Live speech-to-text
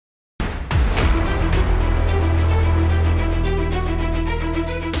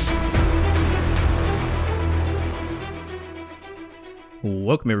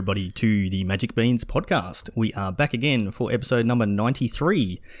Welcome everybody to the Magic Beans podcast. We are back again for episode number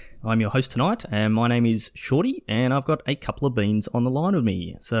 93. I'm your host tonight, and my name is Shorty, and I've got a couple of beans on the line with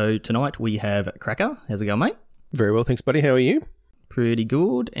me. So tonight we have Cracker. How's it going, mate? Very well, thanks, buddy. How are you? Pretty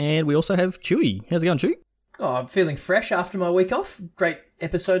good. And we also have Chewy. How's it going, Chewy? Oh, I'm feeling fresh after my week off. Great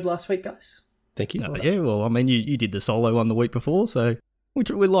episode last week, guys. Thank you. Yeah, well, I mean, you did the solo one the week before, so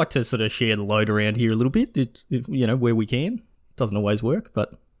we like to sort of share the load around here a little bit, where we can. Doesn't always work,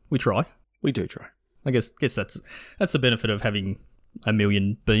 but we try. We do try. I guess that's the benefit of having a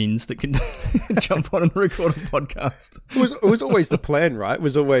million beans that can jump on and record a podcast. It was always the plan, right? It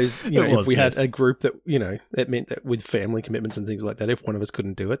was always, if we had a group that, that meant that with family commitments and things like that, if one of us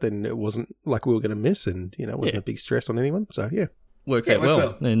couldn't do it, then it wasn't like we were going to miss, and, it wasn't a big stress on anyone. So, yeah. Works out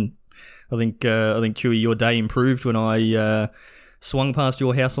well. And I think Chewy, your day improved when I swung past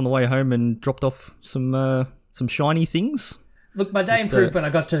your house on the way home and dropped off some shiny things. Look, my day improved when I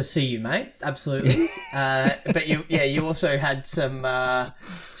got to see you, mate. Absolutely. But you also had some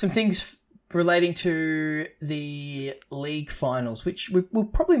things relating to the league finals, which we'll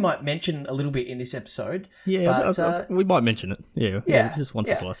probably might mention a little bit in this episode. Yeah, but, we might mention it. Yeah, just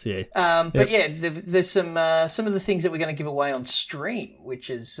once or twice. Yeah. There's some of the things that we're going to give away on stream, which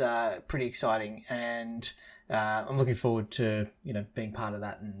is pretty exciting, and I'm looking forward to being part of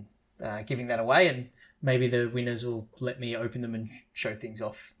that and giving that away, and maybe the winners will let me open them and show things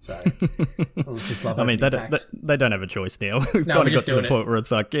off. So I'll just love. I mean, they don't have a choice now. We've kind of got to the point where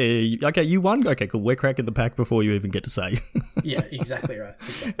it's like, yeah, okay, you won. Okay, cool. We're cracking the pack before you even get to say. Yeah, exactly right.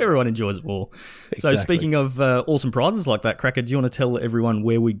 Exactly. Everyone enjoys it more. Exactly. So speaking of awesome prizes like that, Cracker, do you want to tell everyone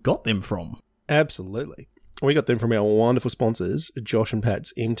where we got them from? Absolutely. We got them from our wonderful sponsors, Josh and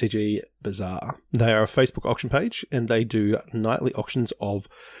Pat's MTG Bazaar. They are a Facebook auction page, and they do nightly auctions of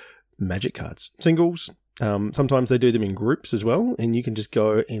Magic cards, singles. Sometimes they do them in groups as well, and you can just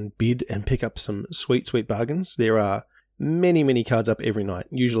go and bid and pick up some sweet bargains. There are many cards up every night,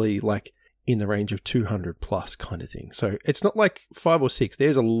 usually like in the range of 200 plus kind of thing. So it's not like 5 or 6.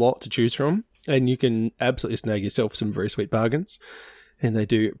 There's a lot to choose from, and you can absolutely snag yourself some very sweet bargains. And they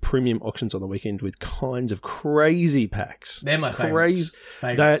do premium auctions on the weekend with kinds of crazy packs. They're my favorites.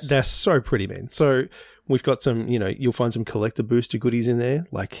 They're so pretty, man. So we've got some, you'll find some collector booster goodies in there,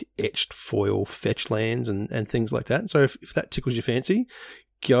 like etched foil fetch lands and things like that. So if that tickles your fancy,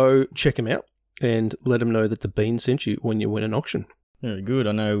 go check them out and let them know that the bean sent you when you win an auction. Very good.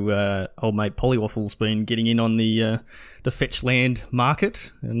 I know old mate Polywaffle's been getting in on the fetch land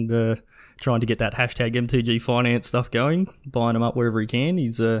market and trying to get that hashtag MTG finance stuff going, buying them up wherever he can.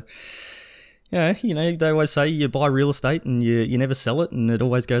 He's, they always say you buy real estate and you never sell it and it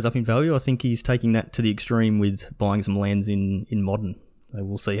always goes up in value. I think he's taking that to the extreme with buying some lands in Modern. So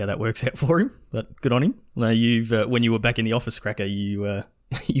we'll see how that works out for him, but good on him. You've when you were back in the office, Cracker, you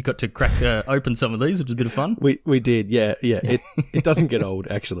got to crack open some of these, which was a bit of fun. We did, yeah. It doesn't get old,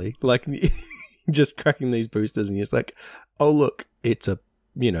 actually. Like, just cracking these boosters and you're just like, oh, look, it's a,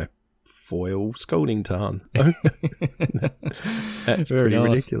 foil Scolding Tarn. That's very pretty nice.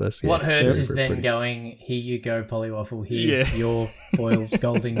 Ridiculous. Yeah. What hurts is then going, here you go, Polywaffle, here's your foil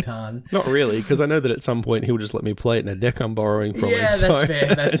Scolding Tarn. Not really, because I know that at some point he'll just let me play it in a deck I'm borrowing from him. Yeah, that's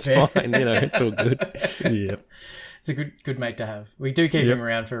fair. That's fair. Fine, it's all good. Yeah. It's a good mate to have. We do keep him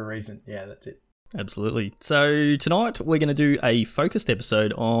around for a reason. Yeah, that's it. Absolutely. So tonight we're going to do a focused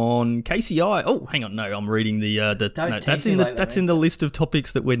episode on KCI. Oh, hang on, no, I'm reading that's in the list of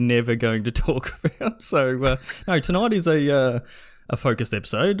topics that we're never going to talk about. So no, tonight is a focused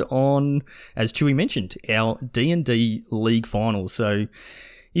episode on, as Chewy mentioned, our D&D League Finals. So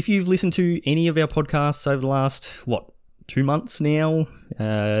if you've listened to any of our podcasts over the last 2 months now,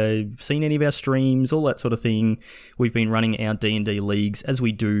 seen any of our streams, all that sort of thing, we've been running our D&D leagues as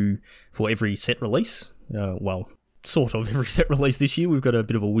we do for every set release. Sort of every set release this year. We've got a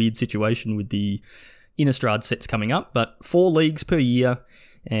bit of a weird situation with the Innistrad sets coming up, but 4 leagues per year,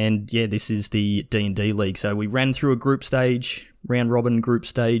 and yeah, this is the D&D league. So we ran through a group stage, round robin group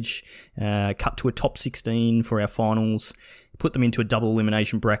stage, cut to a top 16 for our finals, put them into a double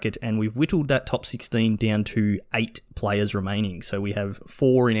elimination bracket, and we've whittled that top 16 down to 8 players remaining. So we have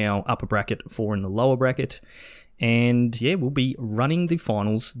 4 in our upper bracket, 4 in the lower bracket. And yeah, we'll be running the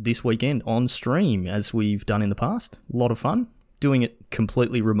finals this weekend on stream, as we've done in the past. A lot of fun. Doing it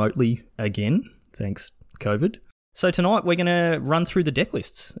completely remotely again, thanks COVID. So tonight we're going to run through the deck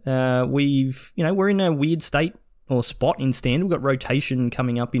lists. We're in a weird state or spot in Standard. We've got rotation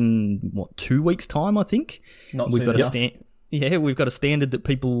coming up in, 2 weeks' time, I think. We've got a standard that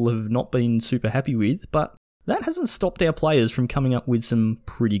people have not been super happy with, but that hasn't stopped our players from coming up with some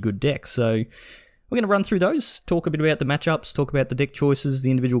pretty good decks. So we're going to run through those, talk a bit about the matchups, talk about the deck choices,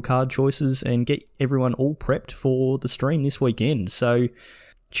 the individual card choices, and get everyone all prepped for the stream this weekend. So,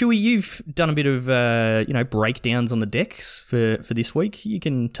 Chewy, you've done a bit of breakdowns on the decks for this week. You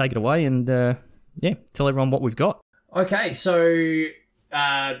can take it away and tell everyone what we've got. Okay, so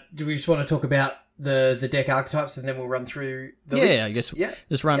do we just want to talk about the deck archetypes and then we'll run through the lists? I guess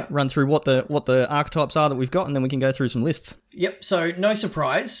just run through what the archetypes are that we've got, and then we can go through some lists. Yep, so no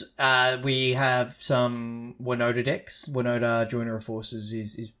surprise, we have some Winota decks. Winota Joiner of Forces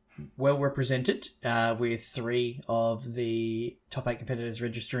is well represented, with 3 of the top 8 competitors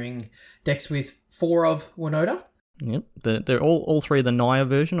registering decks with 4 of Winota. Yep, they're all 3 of the Naya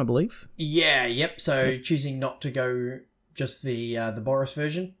version, I believe. Yeah, yep. So choosing not to go just the Boros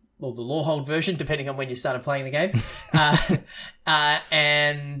version or the Lorehold version, depending on when you started playing the game.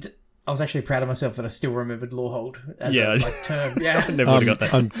 And I was actually proud of myself that I still remembered Lorehold as a term. Yeah, I never would have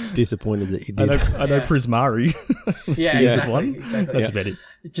got that. I'm disappointed that you did. I know Prismari. Exactly. That's about it.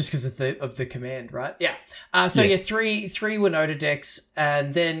 Just because of the command, right? Yeah. Three Winota decks,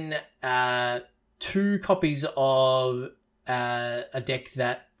 and then 2 copies of a deck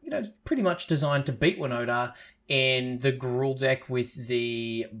that is pretty much designed to beat Winota in the Gruul deck with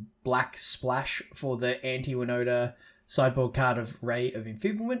the black splash for the anti-Winota sideboard card of Ray of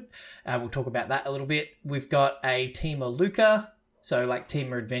Enfeeblement. We'll talk about that a little bit. We've got a Temur Luca, so like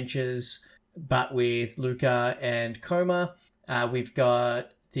Temur Adventures, but with Luca and Koma. We've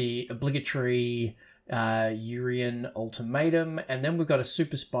got the obligatory Urian Ultimatum, and then we've got a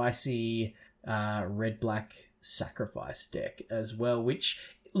super spicy red-black Sacrifice deck as well, which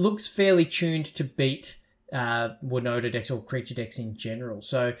looks fairly tuned to beat Winota decks or creature decks in general.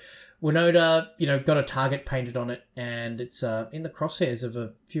 So Winota, got a target painted on it, and it's in the crosshairs of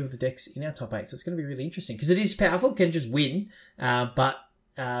a few of the decks in our top 8. So it's going to be really interesting because it is powerful, can just win, but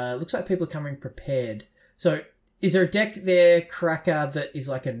looks like people are coming prepared. So is there a deck there, Cracker, that is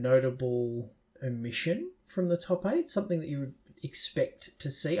like a notable omission from the top 8? Something that you would expect to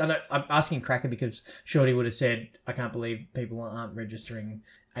see? I know I'm asking Cracker because Shorty would have said, I can't believe people aren't registering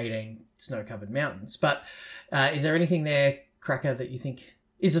 18 snow-covered mountains. But is there anything there, Cracker, that you think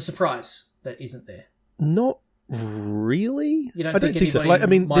is a surprise that isn't there? Not really. You don't I think don't think so.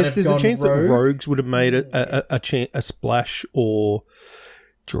 There's a chance that Rogues would have made a splash, or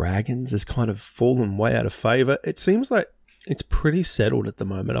Dragons has kind of fallen way out of favour. It seems like it's pretty settled at the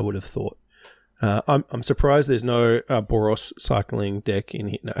moment, I would have thought. I'm surprised there's no Boros cycling deck in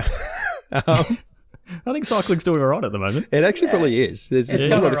here. No. I think cycling's doing all right at the moment. It actually probably is. There's a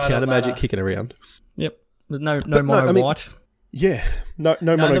lot of counter magic kicking around. Yep. There's no mono white. Yeah. No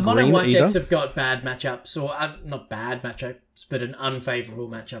mono the mono green white either. decks have got bad matchups, or not bad matchups, but an unfavourable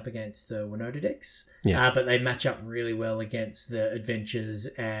matchup against the Winota decks. Yeah. But they match up really well against the Adventures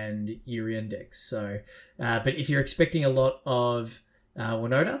and Urian decks. So, but if you're expecting a lot of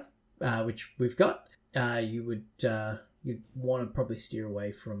Winota, which we've got, you'd want to probably steer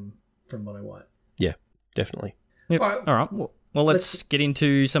away from mono white. Yeah, definitely. Yep. All right. Well, let's get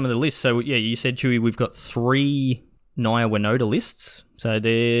into some of the lists. So, yeah, you said, Chewy, we've got 3 Naya Winota lists. So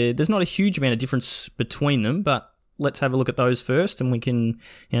there's not a huge amount of difference between them, but let's have a look at those first, and we can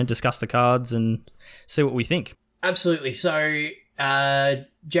discuss the cards and see what we think. Absolutely. So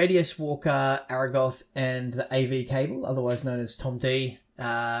JDS Walker, Aragoth, and the AV Cable, otherwise known as Tom D,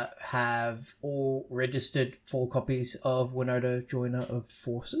 have all registered 4 copies of Winota Joiner of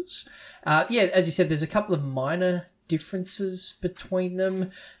Forces. As you said, there's a couple of minor differences between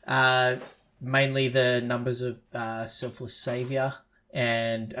them. Mainly the numbers of Selfless Savior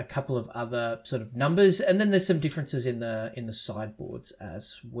and a couple of other sort of numbers, and then there's some differences in the sideboards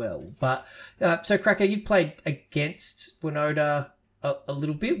as well. But so Cracker, you've played against Winota a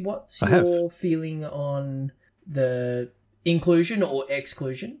little bit. What's your feeling on the inclusion or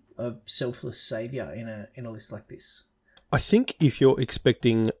exclusion of Selfless Savior in a list like this? I think if you're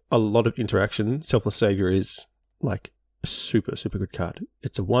expecting a lot of interaction, Selfless Savior is like a super, super good card.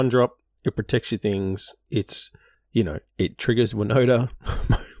 It's a 1-drop. It protects your things. It's, it triggers Winota,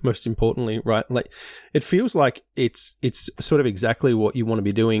 most importantly, right? Like, it feels like it's sort of exactly what you want to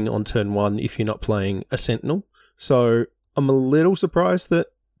be doing on turn 1 if you're not playing a Sentinel. So I'm a little surprised that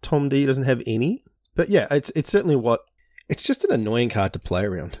Tom D doesn't have any. But yeah, it's certainly it's just an annoying card to play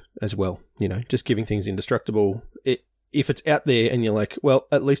around as well. Just giving things indestructible. If it's out there and you're like, well,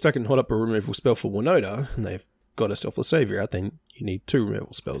 at least I can hold up a removal spell for Winota, and they've got a Selfless Savior out, then you need 2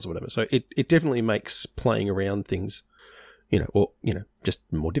 removal spells or whatever. So it definitely makes playing around things, just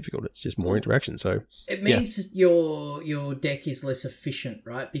more difficult. It's just more interaction. So it means your deck is less efficient,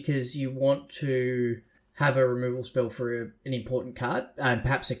 right? Because you want to have a removal spell for an important card, and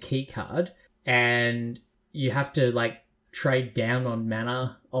perhaps a key card, and you have to like trade down on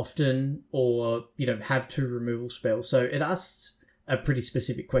mana often, or have 2 removal spells. So it asks a pretty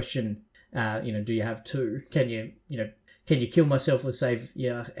specific question. Do you have 2? Can you kill my Selfless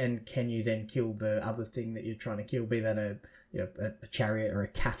Savior, and can you then kill the other thing that you're trying to kill, be that a chariot or a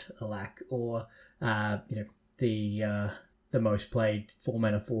cat alack, or the most played 4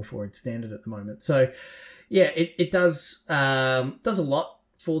 mana 4/4 at standard at the moment. So yeah, it does a lot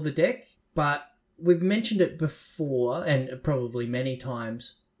for the deck, but we've mentioned it before, and probably many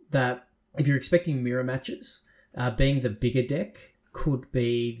times, that if you're expecting mirror matches, being the bigger deck could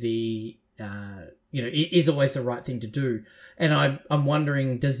be the it is always the right thing to do. And I'm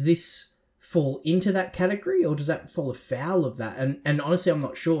wondering, does this fall into that category, or does that fall afoul of that? And honestly, I'm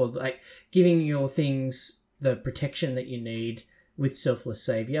not sure. Like, giving your things the protection that you need with Selfless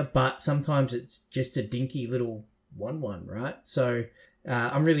Savior, but sometimes it's just a dinky little 1/1, right? So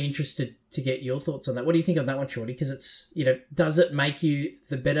I'm really interested to get your thoughts on that. What do you think on that one, Shorty? Because it's, does it make you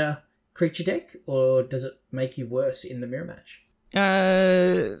the better creature deck, or does it make you worse in the mirror match?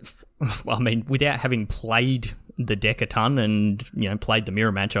 Well, I mean, without having played the deck a ton and played the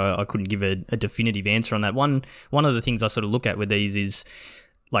mirror match, I couldn't give a definitive answer on that. One of the things I sort of look at with these is,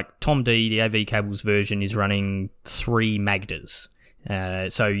 like, Tom D, the AV Cables version, is running 3 Magdas.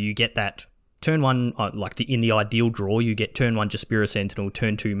 So you get that turn 1, in the ideal draw, you get turn 1 Jaspira Sentinel,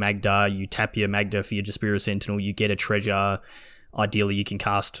 turn 2 Magda, you tap your Magda for your Jaspira Sentinel, you get a treasure. Ideally, you can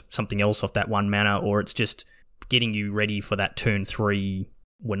cast something else off that 1 mana, or it's just getting you ready for that turn 3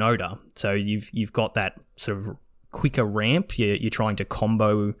 Winota. So you've got that sort of quicker ramp. You're trying to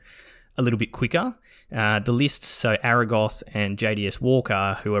combo a little bit quicker. The lists, so Aragoth and JDS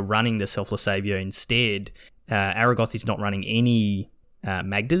Walker, who are running the Selfless Savior instead, Aragoth is not running any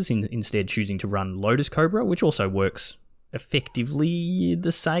Magdas, instead choosing to run Lotus Cobra, which also works effectively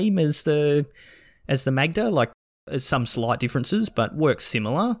the same as the Magda. Like, some slight differences, but works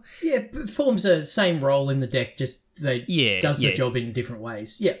similar. Yeah, it forms the same role in the deck, just does the job in different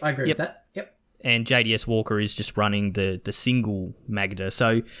ways. Yeah, I agree with that. Yep. And JDS Walker is just running the single Magda.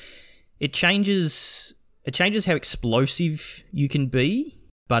 So it changes how explosive you can be,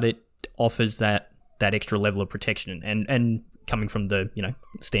 but it offers that extra level of protection. And coming from the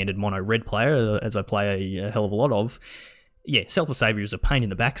standard mono red player, as I play a hell of a lot of, Selfless Savior is a pain in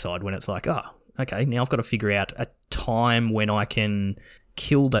the backside when it's like, okay, now I've got to figure out a time when I can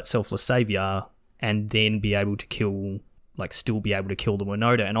kill that Selfless Savior and then be able to kill, still be able to kill the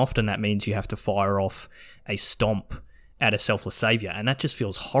Winota. And often that means you have to fire off a stomp at a Selfless Savior. And that just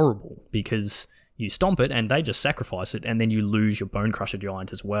feels horrible, because you stomp it and they just sacrifice it, and then you lose your Bone Crusher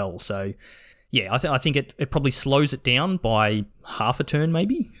Giant as well. So yeah, I think it probably slows it down by half a turn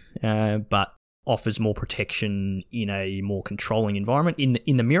maybe, but offers more protection in a more controlling environment.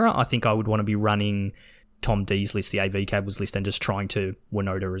 In the mirror, I think I would want to be running Tom D's list, the AV Cables list, and just trying to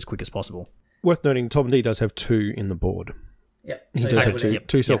Winota as quick as possible. Worth noting, Tom D does have 2 in the board. Yep. He does have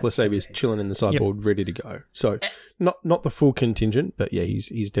two Selfless Saviors chilling in the sideboard, ready to go. So not the full contingent, but yeah,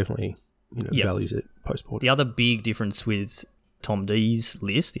 he's definitely values it post board. The other big difference with Tom D's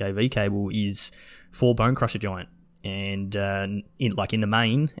list, the AV Cable, is 4 Bone Crusher Giant. And in the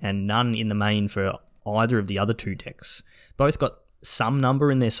main, and none in the main for either of the other 2 decks. Both got some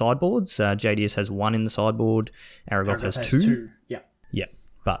number in their sideboards. JDS has 1 in the sideboard. Aragoth has 2. Yeah,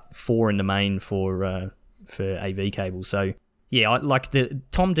 but 4 in the main for AV Cable. So yeah, I like the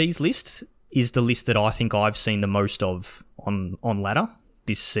Tom D's list is the list that I think I've seen the most of on ladder.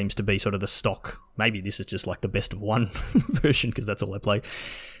 This seems to be sort of the stock. Maybe this is just like the best of 1 version, because that's all I play.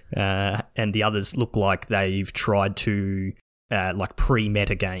 And the others look like they've tried to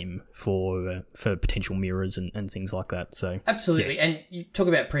pre-meta game for potential mirrors and things like that. So absolutely. Yeah. And you talk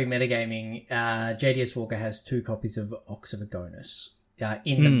about pre-meta gaming. JDS Walker has 2 copies of Ox of Agonis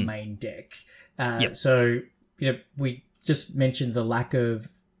in the main deck. So we just mentioned the lack of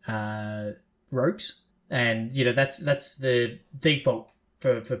rogues, and that's the default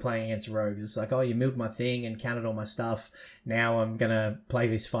for playing against a rogue. It's like, you milled my thing and counted all my stuff. Now I'm going to play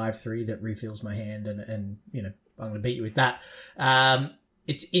this 5/3 that refills my hand, and I'm going to beat you with that.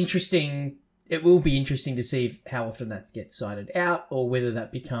 It's interesting. It will be interesting to see how often that gets sided out, or whether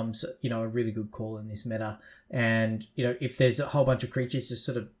that becomes, a really good call in this meta. And, if there's a whole bunch of creatures just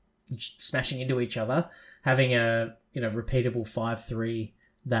sort of smashing into each other, having a, repeatable 5/3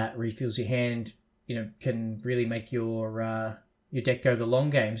 that refills your hand, can really make your deck go the long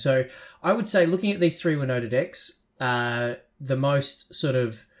game. So I would say, looking at these 3 Winota decks, the most sort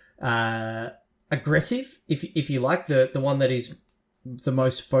of aggressive, if you like, the one that is the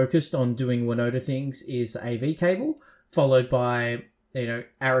most focused on doing Winota things is the AV Cable, followed by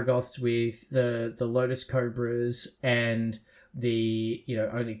Aragoths with the Lotus Cobras and the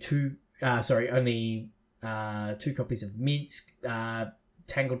only two copies of Minsc,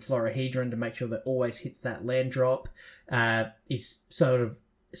 Tangled Florahedron to make sure that always hits that land drop, is sort of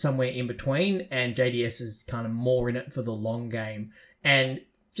somewhere in between, and JDS is kind of more in it for the long game. And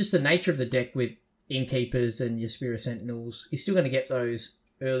just the nature of the deck with Innkeepers and your Spear Sentinels, you're still going to get those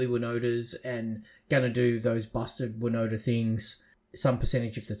early Winodas and going to do those busted Winota things some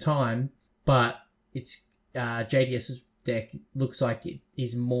percentage of the time, but it's JDS's deck looks like it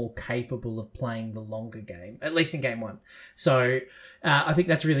is more capable of playing the longer game, at least in game one. So I think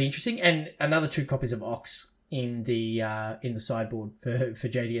that's really interesting. And another 2 copies of Ox in the sideboard for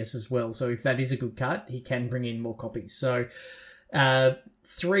JDS as well. So if that is a good card, he can bring in more copies. So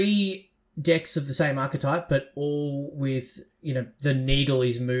 3 decks of the same archetype, but all with the needle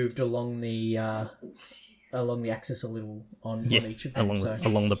is moved along the axis a little on each of them.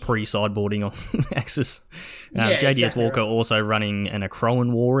 Along the pre-sideboarding on axis. JDS exactly Walker right. also running an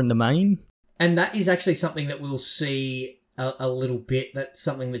Akroan War in the main. And that is actually something that we'll see a little bit. That's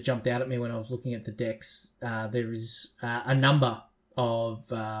something that jumped out at me when I was looking at the decks. There is a number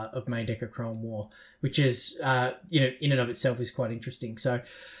of main deck Akroan War, which is in and of itself is quite interesting. So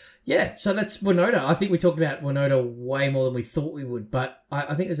yeah, so that's Winota. I think we talked about Winota way more than we thought we would, but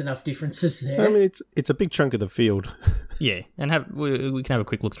I think there's enough differences there. I mean, it's a big chunk of the field. Yeah, and we can have a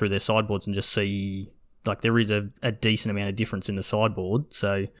quick look through their sideboards and just see, like, there is a decent amount of difference in the sideboard.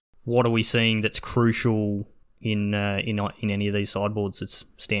 So what are we seeing that's crucial in any of these sideboards that's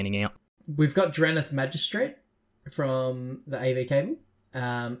standing out? We've got Drannith Magistrate from the AV cable,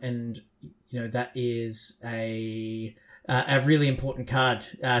 and that is a really important card.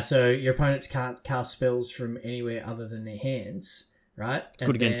 So your opponents can't cast spells from anywhere other than their hands, right?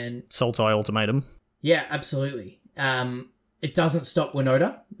 Good against Sultai Ultimatum. Yeah, absolutely. It doesn't stop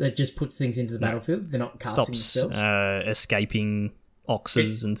Winota. It just puts things into the battlefield. They're not casting spells. Escaping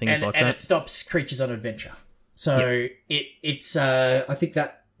Oxes and things like that. And it stops creatures on adventure. So it's I think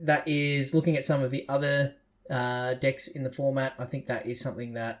that is, looking at some of the other decks in the format, I think that is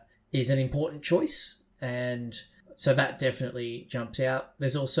something that is an important choice, and so that definitely jumps out.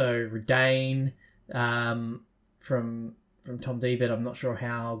 There's also Redain from Tom D, but I'm not sure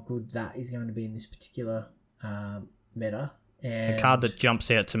how good that is going to be in this particular meta. And a card that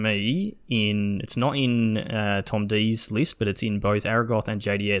jumps out to me it's not in Tom D's list, but it's in both Aragoth and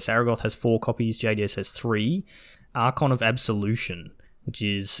JDS. Aragoth has 4 copies, JDS has 3. Archon of Absolution, which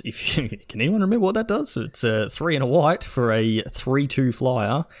is, can anyone remember what that does? It's 3 and a white for a 3/2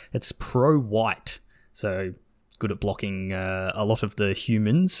 flyer. It's pro-white, so good at blocking a lot of the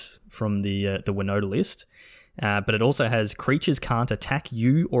humans from the Winota list. But it also has creatures can't attack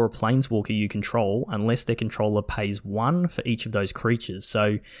you or a planeswalker you control unless their controller pays 1 for each of those creatures.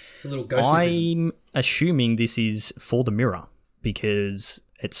 So it's a little ghostly. I'm assuming this is for the mirror, because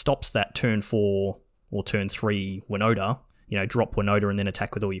it stops that turn 4 or turn 3 Winota, drop Winota and then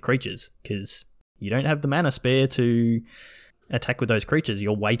attack with all your creatures, because you don't have the mana spare to attack with those creatures.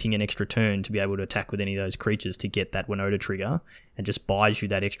 You're waiting an extra turn to be able to attack with any of those creatures to get that Winota trigger, and just buys you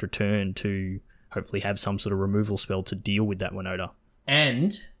that extra turn to hopefully have some sort of removal spell to deal with that Winota.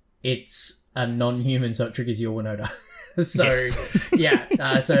 And it's a non-human, so it triggers your Winota. So,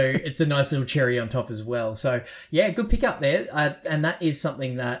 so it's a nice little cherry on top as well. So, yeah, good pick up there. And that is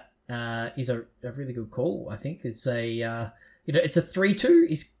something that is a really good call. I think it's it's a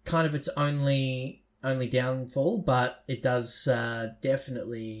 3/2 is kind of its only downfall, but it does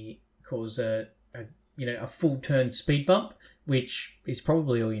definitely cause a full turn speed bump, which is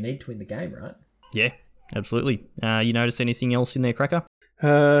probably all you need to win the game, right? Yeah, absolutely. You notice anything else in there, Cracker?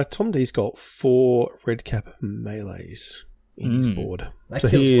 Tom D's got 4 red cap melees in his board. That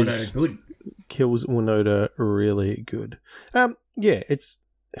kills Winota good. Kills Winota really good.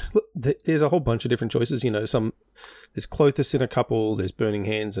 There's a whole bunch of different choices. There's Clothis in a couple, there's Burning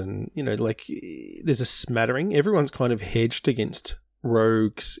Hands, and, there's a smattering. Everyone's kind of hedged against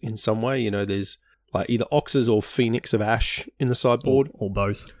rogues in some way. There's like either Oxes or Phoenix of Ash in the sideboard. Or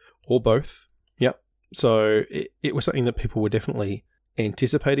both. Or both. Yep. So it was something that people were definitely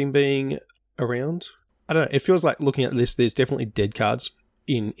anticipating being around. I don't know. It feels like, looking at this, there's definitely dead cards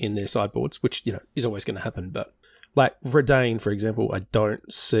in their sideboards, which, is always going to happen. But like Redain, for example, I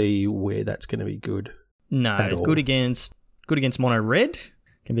don't see where that's going to be good. No, it's good against mono red.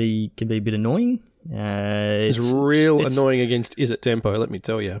 Can be a bit annoying. It's annoying against Izzet Tempo, let me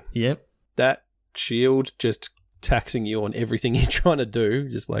tell you. Yep. That shield just taxing you on everything you're trying to do.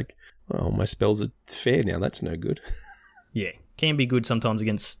 Just like, oh, my spells are fair now. That's no good. Yeah. Can be good sometimes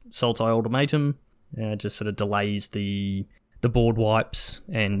against Sultai Ultimatum. Just sort of delays the the board wipes,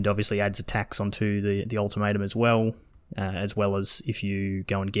 and obviously adds attacks onto the ultimatum as well as if you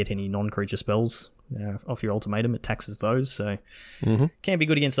go and get any non-creature spells off your ultimatum, it taxes those. So can be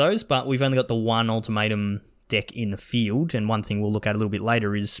good against those, but we've only got the one ultimatum deck in the field, and one thing we'll look at a little bit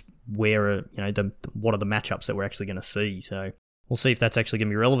later is where what are the matchups that we're actually going to see. So we'll see if that's actually going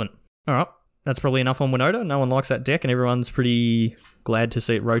to be relevant. All right, that's probably enough on Winota. No one likes that deck, and everyone's pretty glad to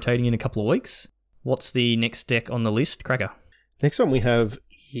see it rotating in a couple of weeks. What's the next deck on the list, Cracker? Next one we have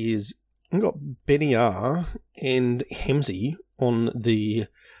is we've got Benny R and Hemsey on the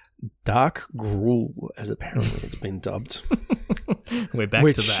Dark Gruul, as apparently it's been dubbed. We're back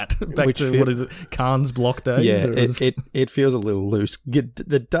to that. Back to what is it? Khan's block days? Yeah, it feels a little loose.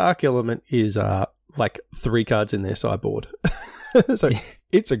 The dark element is like 3 cards in their sideboard. So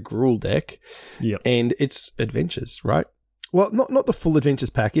it's a Gruul deck. Yep. And it's adventures, right? Well, not the full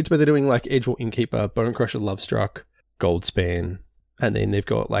adventures package, but they're doing like Edgewall Innkeeper, Bonecrusher Lovestruck, Goldspan, and then they've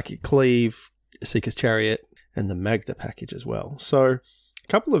got like Cleave, Seeker's Chariot, and the Magda package as well. So a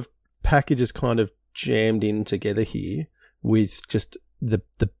couple of packages kind of jammed in together here with just the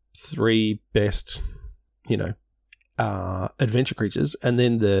 3 best, adventure creatures, and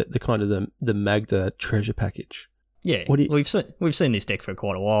then the kind of the Magda treasure package. Yeah, we've seen this deck for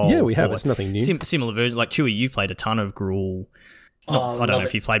quite a while. Yeah, we have. It's nothing new. Similar version, like Chewy, you played a ton of Gruul. I don't know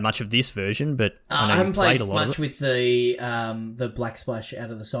if you played much of this version, but I haven't played a lot much with the Black Splash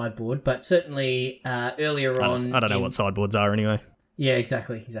out of the sideboard, but certainly earlier on. I don't know what sideboards are anyway. Yeah,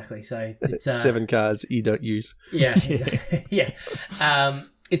 exactly. So it's 7 cards you don't use. Yeah, exactly. Yeah.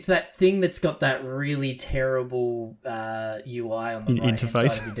 It's that thing that's got that really terrible UI on the right interface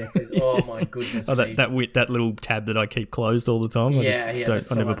side of your deck. Oh my goodness! that little tab that I keep closed all the time.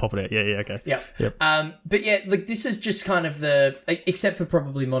 I never pop it out. Yeah, okay. Yep. But yeah, look, this is just kind of except for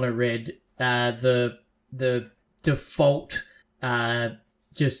probably mono red, the default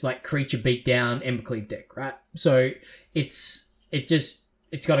just like creature beat down Embercleave deck, right? So it's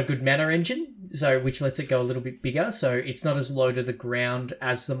got a good mana engine, so which lets it go a little bit bigger. So it's not as low to the ground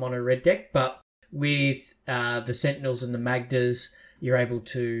as the mono red deck, but with the Sentinels and the Magdas, you're able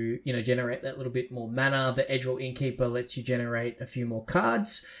to generate that little bit more mana. The Edgewall Innkeeper lets you generate a few more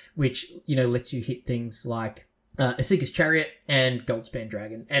cards, which lets you hit things like a Seeker's Chariot and Goldspan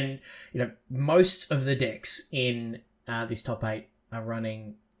Dragon. And most of the decks in this top 8 are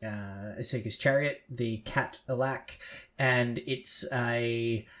running a Seeker's Chariot, the Cat Alak, and it's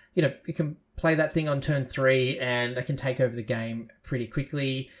you can play that thing on turn 3 and it can take over the game pretty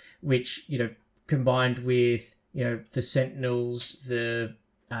quickly, which, combined with, the Sentinels, the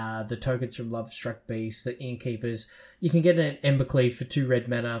tokens from Lovestruck Beast, the Innkeepers, you can get an Embercleave for 2 red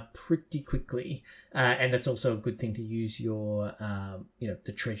mana pretty quickly. And that's also a good thing to use your,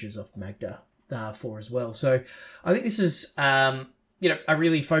 the treasures of Magda for as well. So I think this is, a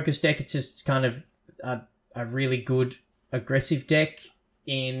really focused deck. It's just kind of a really good aggressive deck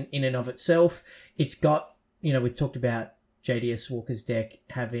in and of itself. It's got, we've talked about JDS Walker's deck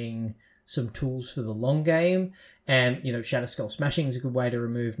having some tools for the long game, and Shatterskull Smashing is a good way to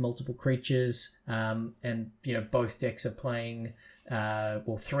remove multiple creatures, and both decks are playing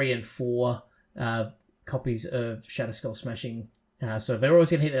 3 and 4 copies of Shatterskull Smashing, so they're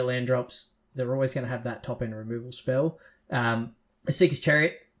always going to hit their land drops. They're always going to have that top end removal spell. A Seeker's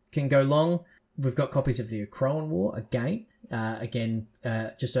Chariot can go long. We've got copies of the Akroan War again.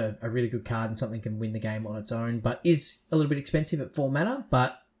 Just a really good card and something can win the game on its own, but is a little bit expensive at 4 mana.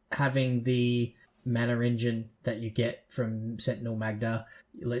 But having the mana engine that you get from Sentinel Magda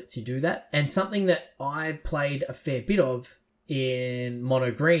lets you do that. And something that I played a fair bit of in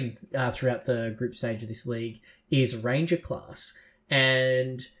mono green throughout the group stage of this league is Ranger class.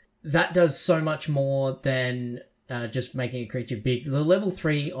 And that does so much more than just making a creature big. The level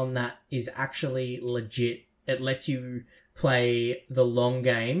 3 on that is actually legit. It lets you play the long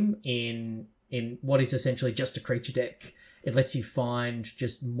game in what is essentially just a creature deck. It lets you find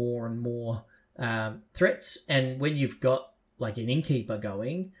just more and more threats. And when you've got like an Innkeeper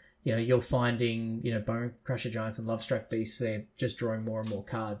going, you're finding, Bonecrusher Giants and Lovestruck Beasts, they're just drawing more and more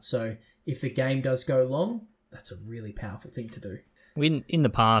cards. So if the game does go long, that's a really powerful thing to do. In the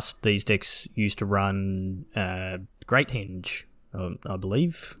past, these decks used to run Great Henge, I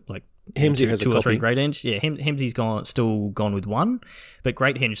believe, like Hemsey has 2 a or 3 copy. Great Henge. Yeah, Hemsey's still gone with 1, but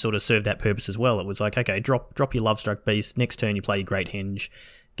Great Henge sort of served that purpose as well. It was like, okay, drop your Lovestruck Beast. Next turn, you play your Great Henge.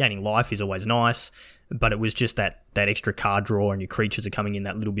 Gaining life is always nice, but it was just that extra card draw, and your creatures are coming in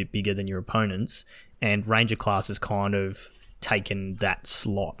that little bit bigger than your opponents. And Ranger class has kind of taken that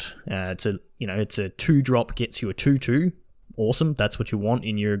slot. It's a 2-drop, gets you a 2/2. awesome. That's what you want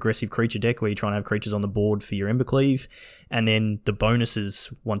in your aggressive creature deck, where you're trying to have creatures on the board for your Embercleave. And then the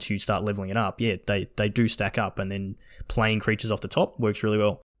bonuses, once you start leveling it up, they do stack up, and then playing creatures off the top works really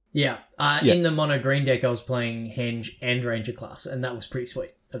well. Yeah. In the mono green deck, I was playing Henge and Ranger class, and that was pretty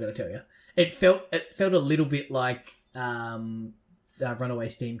sweet, I've got to tell you. It felt a little bit like Runaway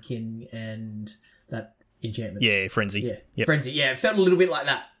Steamkin and that enchantment. Yeah, Frenzy. Yeah, yep. Frenzy. Yeah, it felt a little bit like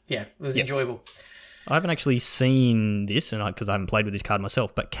that. Yeah, it was enjoyable. I haven't actually seen this, because I haven't played with this card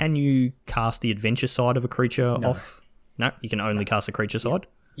myself, but can you cast the adventure side of a creature off? No, you can only cast the creature side?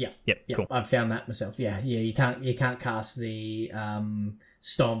 Yeah. Yep, cool. I've found that myself. Yeah, you can't cast the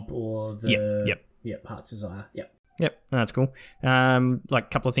Stomp or the Heart's Desire. Yep, that's cool. Like a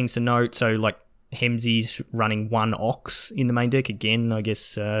couple of things to note. So, like, Hemsy's running 1 Ox in the main deck. Again, I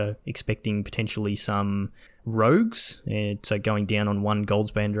guess expecting potentially some rogues. So going down on 1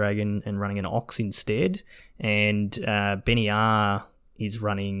 Goldspan Dragon and running an Ox instead. And Benny R is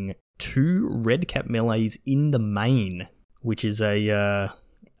running 2 Red Cap Melees in the main, which is a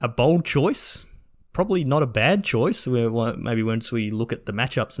bold choice. Probably not a bad choice. Maybe once we look at the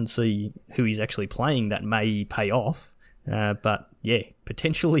matchups and see who he's actually playing, that may pay off. But yeah,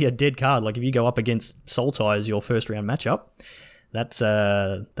 potentially a dead card. Like if you go up against Sultai as your first round matchup, that's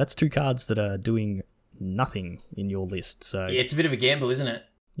 2 cards that are doing nothing in your list. So yeah, it's a bit of a gamble, isn't it?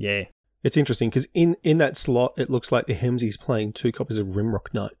 Yeah. It's interesting because in that slot, it looks like the Hemsy's playing 2 copies of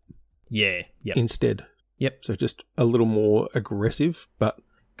Rimrock Knight. Yeah. Yep. Instead. Yep. So just a little more aggressive, but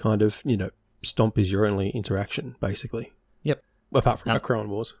kind of, Stomp is your only interaction, basically. Yep. Apart from Crown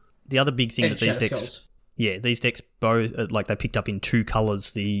Wars. The other big thing and that these decks... Skulls. Yeah, these decks both, they picked up in 2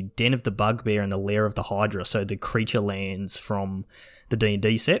 colours, the Den of the Bugbear and the Lair of the Hydra, so the creature lands from the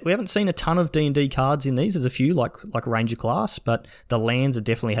D&D set. We haven't seen a ton of D&D cards in these. There's a few, like Ranger class, but the lands are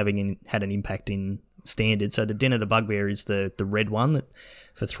definitely had an impact in Standard. So the Den of the Bugbear is the red one that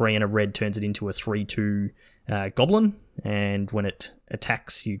for 3 and a red turns it into a 3/2 goblin, and when it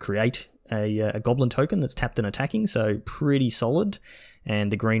attacks, you create a goblin token that's tapped and attacking, so pretty solid.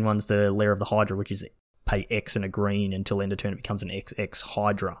 And the green one's the Lair of the Hydra, which is pay X and a green until end of turn it becomes an XX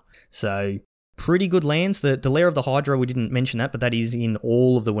Hydra. So pretty good lands. The Lair of the Hydra, we didn't mention that, but that is in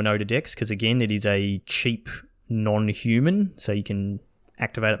all of the Winota decks because, again, it is a cheap non-human, so you can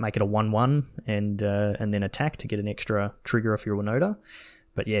activate it, make it a 1/1, and then attack to get an extra trigger off your Winota.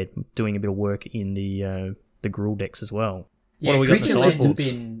 But yeah, doing a bit of work in the Gruul decks as well. Yeah, creature lands have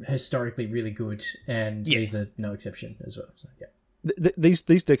been historically really good, and these are no exception as well. So, yeah. These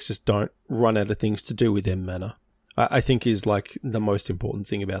decks just don't run out of things to do with their mana. I think is like the most important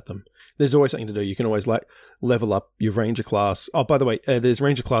thing about them. There's always something to do. You can always level up your Ranger class. Oh, by the way, there's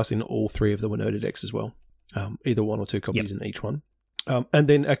Ranger class in all 3 of the Winota decks as well. Either 1 or 2 copies in each one. And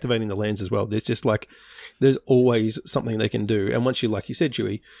then activating the lands as well. There's just there's always something they can do. And once you, like you said,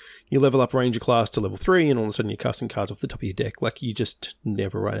 Chewy, you level up Ranger class to level 3 and all of a sudden you're casting cards off the top of your deck. You just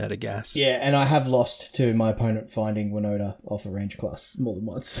never run out of gas. Yeah, and I have lost to my opponent finding Winota off a Ranger class more than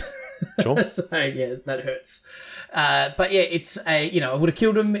once. Sure. So yeah, that hurts. But yeah, it's I would have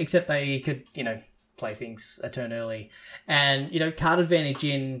killed him except they could, play things a turn early. And, card advantage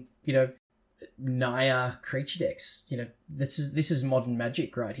in, Naya creature decks. This is modern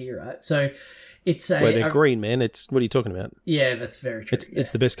Magic right here, right? So it's they're green, man. What are you talking about? Yeah, that's very true.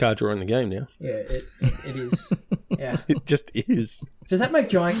 It's the best card draw in the game now. Yeah, it is. Yeah, it just is. Does that make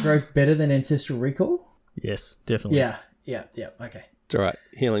Giant Growth better than Ancestral Recall? Yes, definitely. Yeah. Okay. It's all right.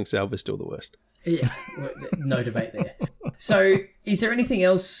 Healing Salve is still the worst. Yeah, no debate there. So, is there anything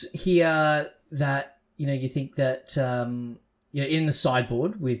else here that you think that in the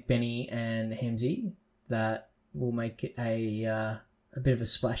sideboard with Benny and Hemsy that will make it a bit of a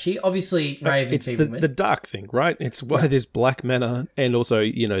splashy? Obviously, Rave it's Enfeeblement. the dark thing, right? It's why there's black mana and also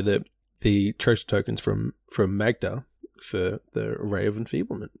the treasure tokens from Magda for the Ray of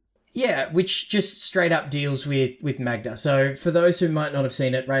Enfeeblement. Yeah, which just straight up deals with Magda. So for those who might not have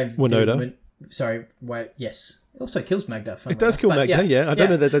seen it, Ray of Enfeeblement. Sorry, wait, yes. It also kills Magda. It does kill Magda, yeah. I don't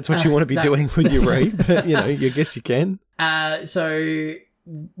know that that's what you want to be doing with your Ray, but you guess you can. So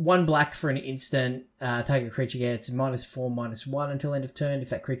 1 black for an instant. Target creature gets -4/-1 until end of turn. If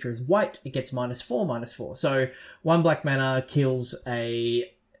that creature is white, it gets -4/-4. So 1 black mana kills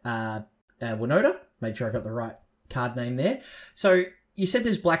a Winota. Made sure I got the right card name there. So you said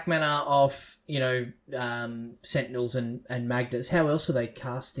there's black mana off, Sentinels and Magdas. How else are they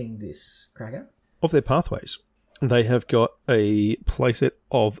casting this, Cracker? Of their pathways. They have got a playset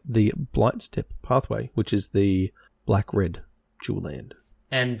of the Blightstep pathway, which is the black-red dual land.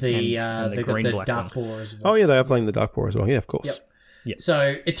 And they've got the Dark Paw as well. Oh, yeah, they are playing the Dark Paw as well. Yeah, of course. Yep.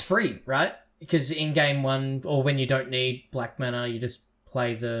 So it's free, right? because in game one, or when you don't need black mana, you just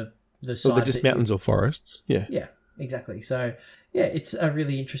play the side. Well, they're just mountains or forests. Yeah. Yeah, exactly. So yeah, it's a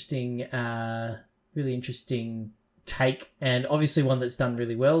really interesting take, and obviously one that's done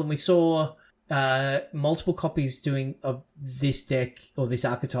really well. And we saw multiple copies doing of this deck or this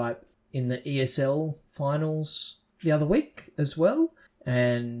archetype in the ESL finals the other week as well,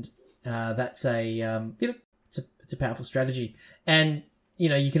 and that's it's a powerful strategy. And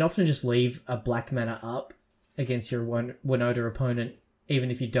you can often just leave a black mana up against your Winota opponent,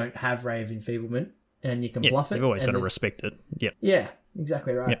 even if you don't have Ray of Enfeeblement, and you can bluff it. You've always got to respect it. Yep. Yeah,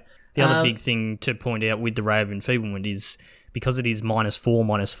 exactly right. Yep. The other big thing to point out with the Ray of Enfeeblement is because it is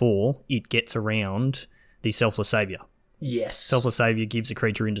 -4/-4, it gets around the Selfless Savior. Yes. Selfless Savior gives a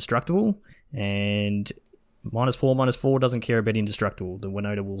creature indestructible, and -4/-4 doesn't care about indestructible. The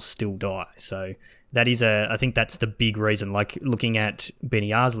Winota will still die. So that is I think that's the big reason. Like looking at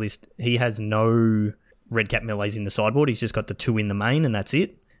Benny R's list, he has no red cap melees in the sideboard. He's just got the 2 in the main, and that's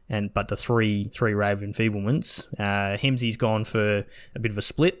it. But the three Ray of Enfeeblements. Hemsey's gone for a bit of a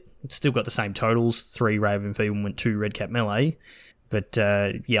split. It's still got the same totals: 3 Ray of Enfeeblement, 2 red cap melee. But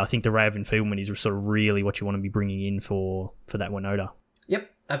I think the Ray of Enfeeblement is sort of really what you want to be bringing in for that Winota.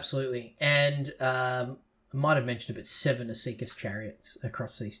 Yep, absolutely. And I might have mentioned about 7 Asika's Chariots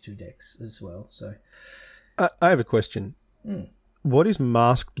across these 2 decks as well. So I have a question. What is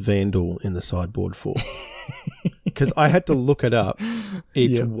Masked Vandal in the sideboard for? Because I had to look it up.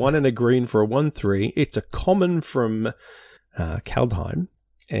 It's 1 and a green for a 1/3. It's a common from Kaldheim,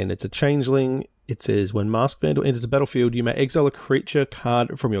 and it's a changeling. It says, when Masked Vandal enters the battlefield, you may exile a creature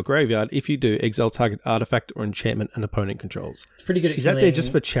card from your graveyard. If you do, exile target artifact or enchantment an opponent controls. It's pretty good at Is that there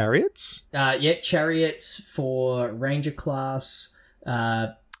just for chariots? Chariots for Ranger class.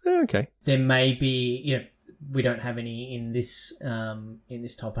 Okay. There may be, we don't have any in this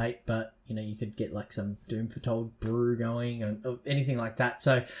top 8, but you could get like some Doom Foretold brew going or anything like that.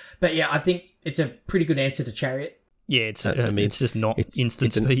 So, but yeah, I think it's a pretty good answer to Chariot. Yeah, it's just not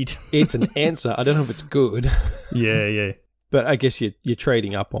instant speed. It's an answer. I don't know if it's good. Yeah. But I guess you're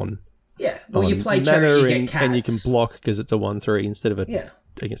trading up on. Yeah, well, you play Chariot, you get cats. And you can block because it's a 1/3 instead of a. Yeah.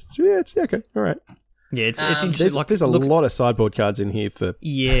 Against. Yeah, it's okay. All right. Yeah, it's interesting. There's a lot of sideboard cards in here for.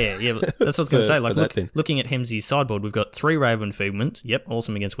 Yeah, that's what I was going to say. Like, looking at Hemsey's sideboard, we've got 3 Ray of Enfeeblement. Yep,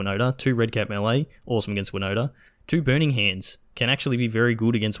 awesome against Winota. 2 red cap melee, awesome against Winota. 2 Burning Hands can actually be very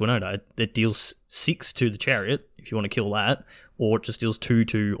good against Winota. That deals 6 to the Chariot if you want to kill that, or it just deals 2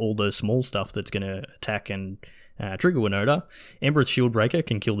 to all the small stuff that's going to attack and trigger Winota. Embereth Shieldbreaker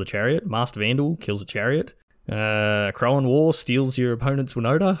can kill the Chariot. Masked Vandal kills the Chariot. Crowan War steals your opponent's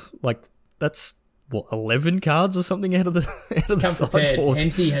Winota. Like, that's 11 cards or something out of the sideboard.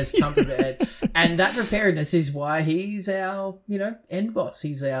 Hemsey has come prepared. And that preparedness is why he's our, end boss.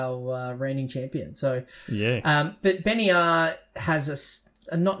 He's our reigning champion. So, yeah. But Benny R has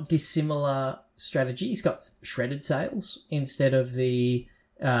a not dissimilar strategy. He's got Shredded Sails instead of the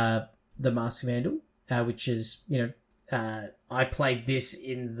Masked Vandal, which is, I played this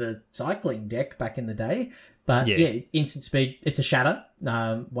in the cycling deck back in the day. But instant speed, it's a shatter.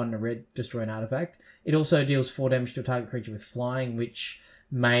 1 in a red, destroy an artifact. It also deals 4 damage to a target creature with flying, which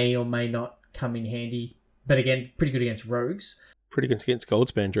may or may not come in handy. But again, pretty good against rogues. Pretty good against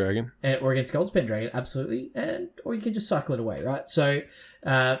Goldspan Dragon. Or against Goldspan Dragon, absolutely. Or you can just cycle it away, right? So,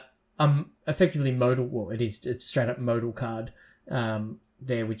 effectively modal, it's straight up modal card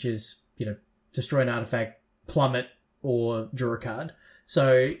there, which is, destroy an artifact, plummet, or draw a card.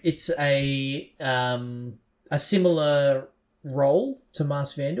 So it's a similar role to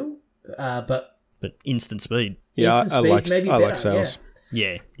Masked Vandal, but instant speed. Yeah, I like Sails.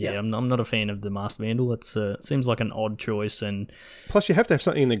 Yeah. I'm not a fan of the Masked Vandal. It seems like an odd choice, and plus you have to have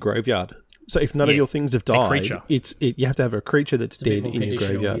something in the graveyard. So if none of your things have died, you have to have a creature that's dead in your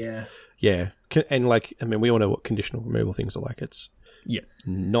graveyard. Yeah, and we all know what conditional removal things are like. It's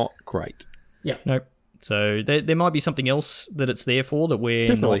not great. Yeah, nope. So there might be something else that it's there for that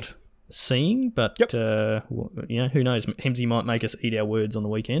we're not seeing, but who knows? Hemsey might make us eat our words on the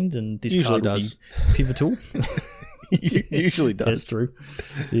weekend, and this usually card will be pivotal. Usually does. That's true.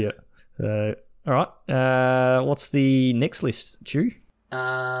 Yeah. All right. What's the next list, Chew?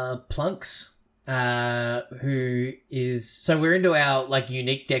 Plunks. Who is so we're into our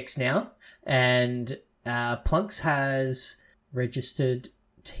unique decks now, and Plunks has registered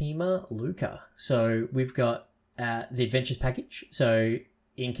Teema Luca. So we've got the Adventures package. So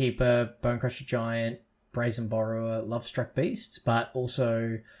Innkeeper, Bonecrusher Giant, Brazen Borrower, Lovestruck Beast, but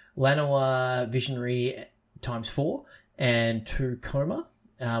also Llanowar Visionary ×4 and 2 Coma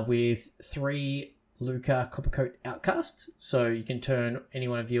with 3 Luca Coppercoat Outcast. So you can turn any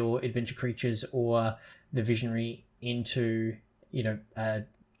one of your adventure creatures or the Visionary into, a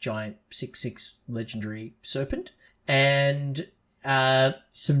giant 6/6 legendary serpent. And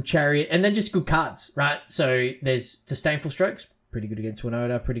some chariot, and then just good cards, right? So there's Disdainful Strokes, pretty good against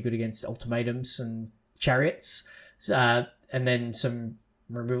Winota, pretty good against ultimatums and chariots. And then some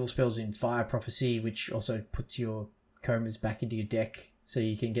removal spells in Fire Prophecy, which also puts your Comas back into your deck so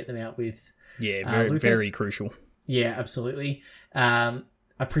you can get them out with. Yeah, very, very crucial. Yeah, absolutely. A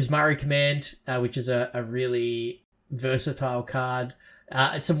Prismari Command, which is a really versatile card.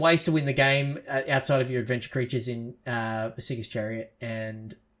 Some ways to win the game outside of your adventure creatures in a Seeker's Chariot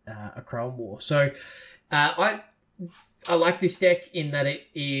and a Chrome War. So I like this deck in that it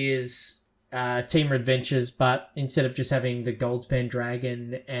is Team Adventures, but instead of just having the Goldspan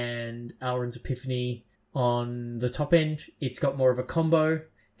Dragon and Alrund's Epiphany on the top end, it's got more of a combo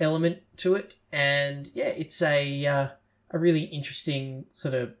element to it. And yeah, it's a really interesting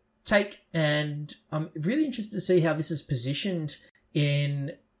sort of take, and I'm really interested to see how this is positioned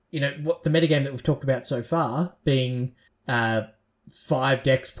in, what the metagame that we've talked about so far, being 5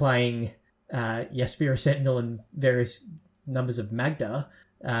 decks playing Jaspera Sentinel and various numbers of Magda,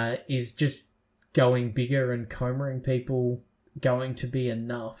 is just going bigger and Comaring people going to be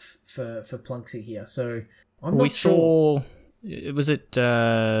enough for Plunksy here. So I'm not sure. Was it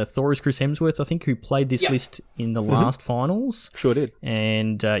Thor's Chris Hemsworth, I think, who played this list in the last finals? Sure did.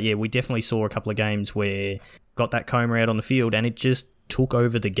 And we definitely saw a couple of games where got that Coma out on the field and it just took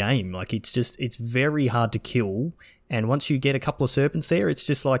over the game. Like, it's very hard to kill. And once you get a couple of serpents there, it's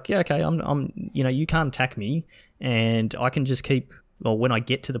just like, yeah, okay, I'm you can't attack me, and I can just keep. Well, when I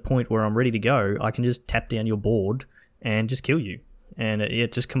get to the point where I'm ready to go, I can just tap down your board and just kill you. And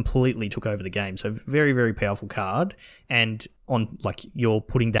it just completely took over the game. So very, very powerful card. And you're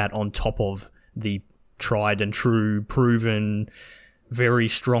putting that on top of the tried and true, proven, very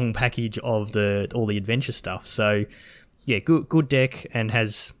strong package of all the adventure stuff. So yeah, good deck, and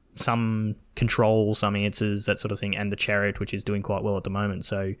has some control, some answers, that sort of thing, and the Chariot, which is doing quite well at the moment.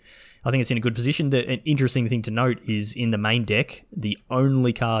 So I think it's in a good position. An interesting thing to note is in the main deck, the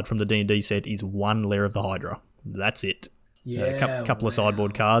only card from the D&D set is 1 Lair of the Hydra. That's it. Yeah, a couple of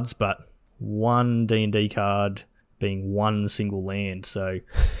sideboard cards, but one D&D card being one single land. So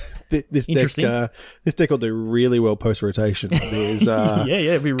this interesting. This deck will do really well post rotation. There's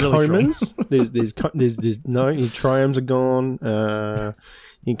it'd be really Comas. strong. there's your Triomes are gone.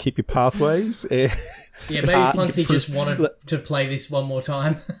 You can keep your Pathways. Yeah, maybe Plunksy just wanted to play this one more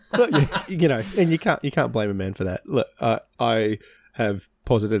time. Look, and you can't blame a man for that. Look, I have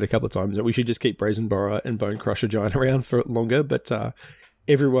posited a couple of times that we should just keep Brazen Borrower and Bone Crusher Giant around for longer, but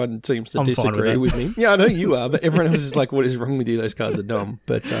everyone seems to disagree with me. Yeah, I know you are, but everyone else is like, what is wrong with you? Those cards are dumb.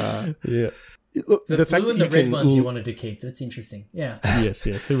 But yeah. Look, the fact blue and the red ones you wanted to keep, that's interesting. Yeah. Yes.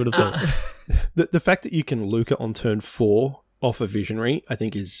 Who would have thought? The fact that you can Luca on turn 4 off a Visionary, I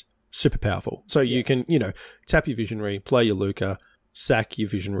think is super powerful. So you can, tap your Visionary, play your Luca, sack your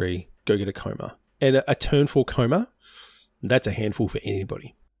Visionary, go get a Coma. And a turn 4 Coma, that's a handful for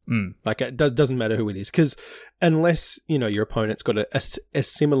anybody. Like, it doesn't matter who it is. Because unless, your opponent's got a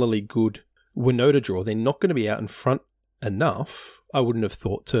similarly good Winota draw, they're not going to be out in front enough, I wouldn't have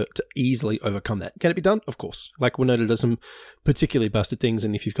thought, to easily overcome that. Can it be done? Of course. Like, Winota does some particularly busted things,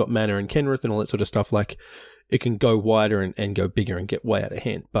 and if you've got Mana and Kenrith and all that sort of stuff, like, it can go wider and go bigger and get way out of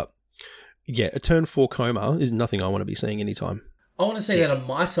hand. But yeah, a turn 4 Coma is nothing I want to be seeing anytime. I want to see that on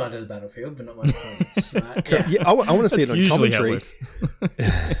my side of the battlefield, but not my opponent's. Right? Yeah, I want to see it on commentary.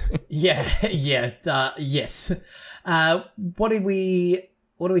 Yes. What do we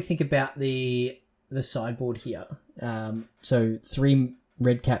think about the sideboard here? So 3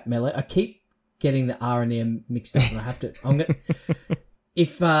 red cap melee. I keep getting the R and M mixed up, and I have to.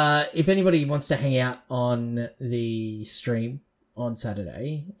 If anybody wants to hang out on the stream on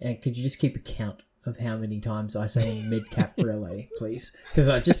Saturday, could you just keep a count of how many times I say mid-cap relay, please? Because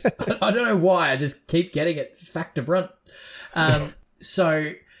I don't know why, I just keep getting it factor brunt.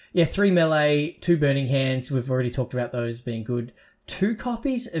 So, yeah, 3 melee, 2 burning hands. We've already talked about those being good. 2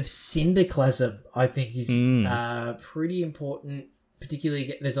 copies of Cinderclasm, I think, is pretty important.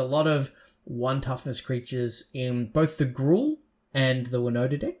 Particularly, there's a lot of 1 toughness creatures in both the Gruul and the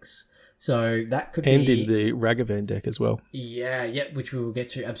Winota decks. So that could and in the Ragavan deck as well. Yeah, which we will get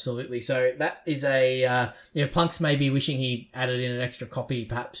to, absolutely. So that is a, Plunks may be wishing he added in an extra copy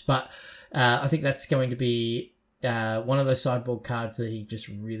perhaps, but I think that's going to be one of those sideboard cards that he just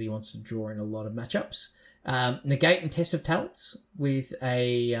really wants to draw in a lot of matchups. Negate and Test of Talents with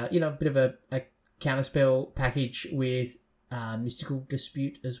a bit of a counterspell package with Mystical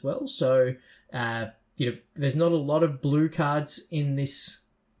Dispute as well. So, there's not a lot of blue cards in this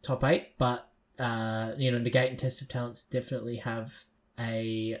top 8, but, Negate and Test of Talents definitely have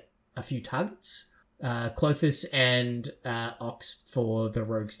a few targets. Clothis and Ox for the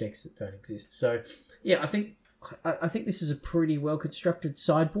rogues decks that don't exist. So, yeah, I think this is a pretty well-constructed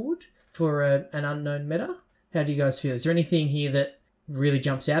sideboard for an unknown meta. How do you guys feel? Is there anything here that really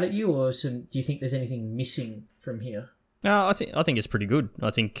jumps out at you, or do you think there's anything missing from here? No, I think it's pretty good.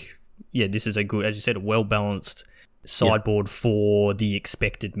 I think, this is a good, as you said, a well-balanced sideboard for the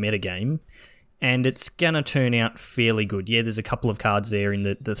expected metagame, and it's going to turn out fairly good. Yeah, there's a couple of cards there in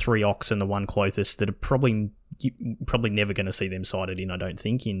the 3 Ox and the 1 Clothis that are probably never going to see them sided in, I don't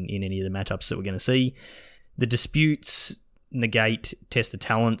think, in any of the matchups that we're going to see. The Disputes, Negate, Test of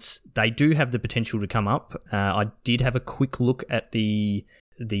Talents, they do have the potential to come up. I did have a quick look at the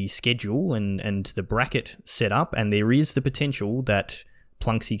schedule and the bracket setup, and there is the potential that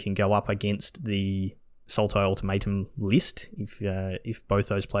Plunksy can go up against the Sultai Ultimatum list if both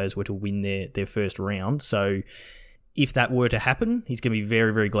those players were to win their first round. So if that were to happen, he's going to be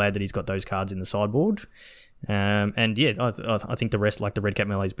very, very glad that he's got those cards in the sideboard. I think the rest, like the Red Cap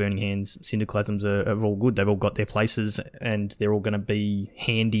Melees, Burning Hands, Cinderclasms are all good. They've all got their places, and they're all going to be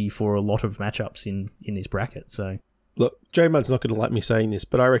handy for a lot of matchups in this bracket. So, look, J-Mud's not going to like me saying this,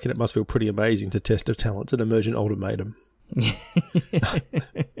 but I reckon it must feel pretty amazing to Test of Talents and Emergent Ultimatum.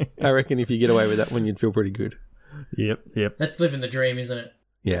 I reckon if you get away with that one, you'd feel pretty good. Yep. That's living the dream, isn't it?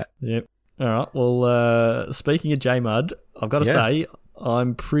 Yeah. Yep. All right. Well, speaking of J-Mud, I've got to say,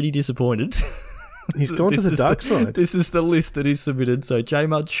 I'm pretty disappointed. He's gone to the dark side. This is the list that he's submitted. So,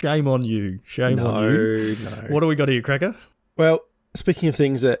 J-Mud, shame on you. Shame on you. No. What do we got here, Cracker? Well, speaking of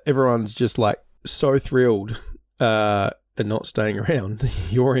things that everyone's just like so thrilled and not staying around,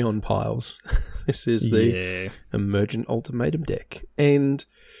 Yorion Piles. This is the Emergent Ultimatum deck. And,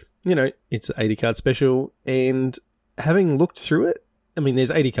 it's an 80 card special. And having looked through it, I mean, there's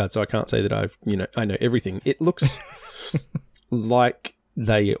 80 cards, so I can't say that I know everything. It looks like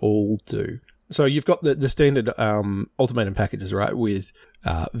they all do. So you've got the standard Ultimatum packages, right, with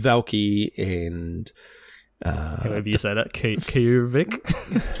Valky and... however you say that, Karavik.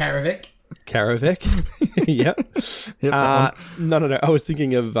 Karavik. Yep. No. I was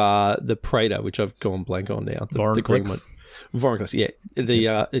thinking of the Praetor, which I've gone blank on now. The green one. Vorinclex, yeah.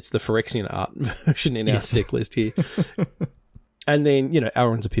 It's the Phyrexian art version in our deck list here. And then,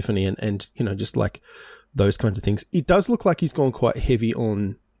 Elrond's Epiphany and just like those kinds of things. It does look like he's gone quite heavy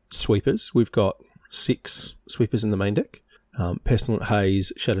on sweepers. We've got 6 sweepers in the main deck. Pestilent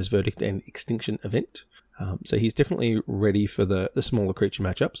Haze, Shadow's Verdict, and Extinction Event. So he's definitely ready for the smaller creature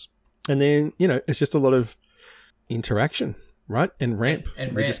matchups. And then, it's just a lot of interaction, right? And ramp.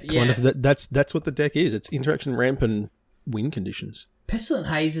 And ramp, just kind of that's what the deck is. It's interaction, ramp, and win conditions. Pestilent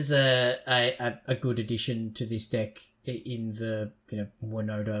Haze is a good addition to this deck in the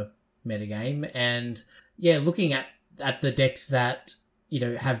Winota metagame. And looking at the decks that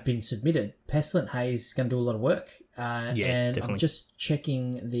have been submitted, Pestilent Haze is going to do a lot of work. And definitely. I'm just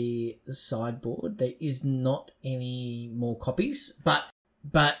checking the sideboard. There is not any more copies, but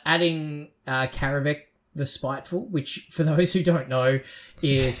adding Karavik the Spiteful, which for those who don't know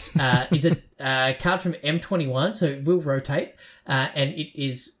is a card from M21, so it will rotate, and it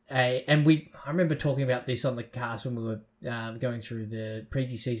is I remember talking about this on the cast when we were going through the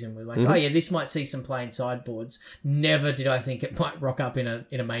preview season. We're like, this might see some play in sideboards. Never did I think it might rock up in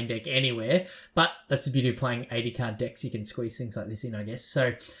a main deck anywhere, but that's the beauty of playing 80 card decks. You can squeeze things like this in, I guess.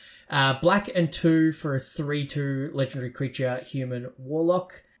 So black and 2 for a 3/2 legendary creature, human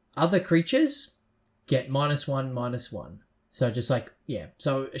warlock. Other creatures get -1/-1. So just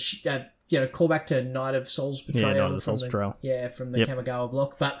call back to Knight of Souls Betrayal. Yeah, Knight of Souls Betrayal. Yeah, from the Kamigawa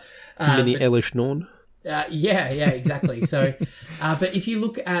block. But Mini Elish Norn. Exactly. So, but if you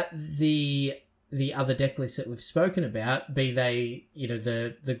look at the other deck lists that we've spoken about, be they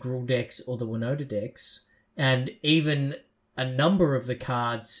the Gruul decks or the Winota decks, and even a number of the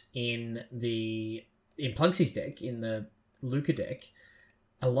cards in Plunksy's deck, in the Luca deck,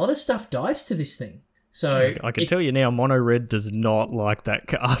 a lot of stuff dies to this thing. So I can tell you now, Mono Red does not like that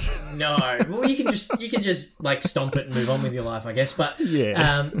card. No, well, you can just like stomp it and move on with your life, I guess. But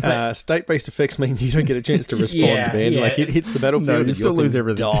state-based effects mean you don't get a chance to respond, man. Like it hits the battlefield, you still lose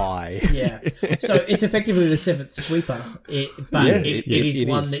everything. Die. Yeah, so it's effectively the 7th sweeper, but it is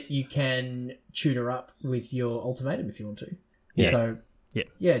one that you can tutor up with your ultimatum if you want to. Yeah. So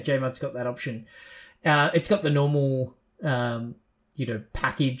J-Mud's got that option. It's got the normal.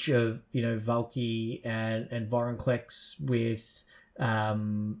 Package of, Valky and Vorinclex with,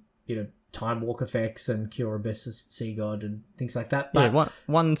 Time Walk effects and Cure Abyss Sea God and things like that. But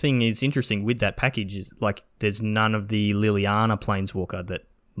one thing is interesting with that package is like there's none of the Liliana Planeswalker that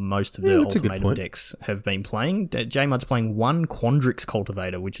most of the Ultimatum decks have been playing. J-Mud's playing one Quandrix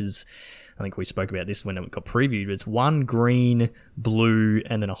Cultivator, which is, I think we spoke about this when it got previewed. It's 1 green, blue,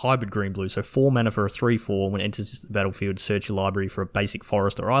 and then a hybrid green-blue. So 4 mana for a 3/4. When it enters the battlefield, search your library for a basic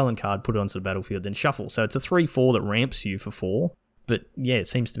forest or island card, put it onto the battlefield, then shuffle. So it's a 3/4 that ramps you for 4. But yeah, it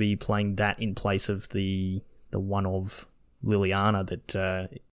seems to be playing that in place of the one of Liliana that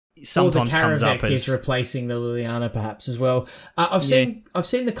sometimes comes up as... is replacing the Liliana perhaps as well. I've seen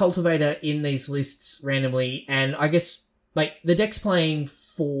the Cultivator in these lists randomly, and I guess like the deck's playing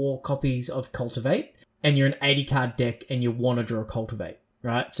 4 copies of Cultivate, and you're an 80 card deck and you want to draw Cultivate,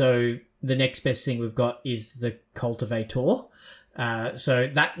 right? So the next best thing we've got is the Cultivator. So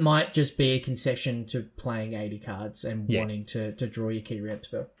that might just be a concession to playing 80 cards and wanting to draw your key ramp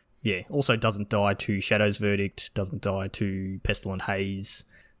spell. Yeah, also doesn't die to Shadow's Verdict, doesn't die to Pestilent Haze.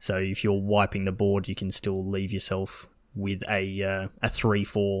 So if you're wiping the board, you can still leave yourself with a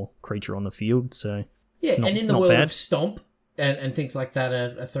 3/4 creature on the field. So yeah, and in the world of Stomp and things like that,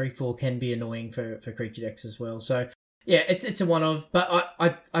 a 3/4 can be annoying for creature decks as well. So yeah, it's a one of, but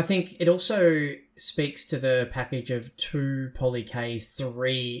I think it also speaks to the package of 2 Poly K,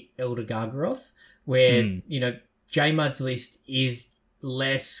 3 Elder Gargaroth, where J-Mud's list is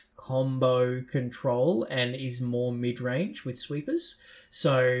less combo control and is more mid-range with sweepers.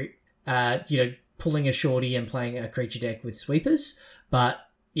 So pulling a shorty and playing a creature deck with sweepers. But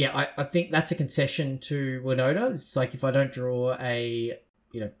yeah, I think that's a concession to Winota. It's like if I don't draw a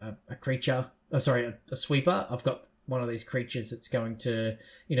sweeper, I've got one of these creatures that's going to,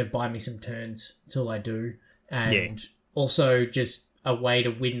 buy me some turns till I do. And also just a way to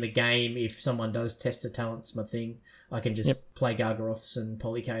win the game if someone does test a talent's my thing. I can just play Gargaroths and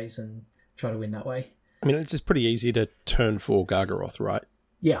Polyks and try to win that way. I mean, it's just pretty easy to turn 4 Gargaroth, right?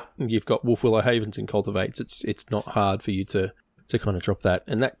 Yeah. You've got Wolf-Willow Havens and Cultivates. It's not hard for you to kind of drop that.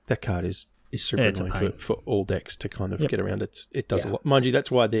 And that card is super annoying for all decks to kind of get around. It does a lot. Mind you,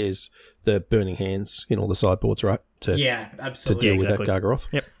 that's why there's the Burning Hands in all the sideboards, right? Absolutely. To deal with that Gargaroth.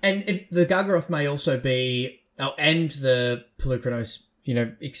 Yep. And the Gargaroth may also be... and the Polukranos,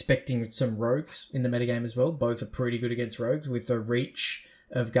 expecting some rogues in the metagame as well. Both are pretty good against rogues with the reach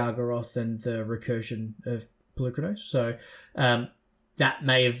of Gargaroth and the recursion of Polukranos. So that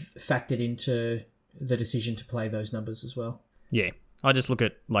may have factored into the decision to play those numbers as well. Yeah. I just look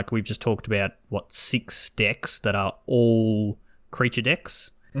at, like we've just talked about, 6 decks that are all creature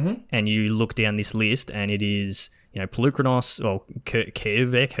decks. Mm-hmm. And you look down this list and it is... Polukranos or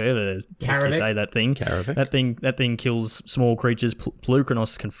Karavek, however you say that thing. Karavek. That thing kills small creatures.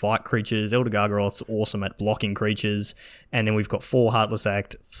 Polukranos can fight creatures. Elder Gargaroth's awesome at blocking creatures. And then we've got 4 Heartless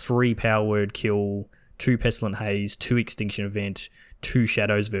Act, 3 Power Word Kill, 2 Pestilent Haze, 2 Extinction Event, 2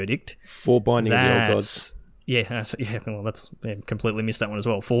 Shadow's Verdict. 4 Binding of the Old Gods. Completely missed that one as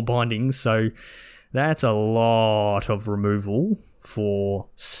well. 4 bindings. So that's a lot of removal for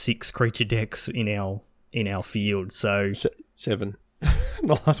 6 creature decks in our field. So 7.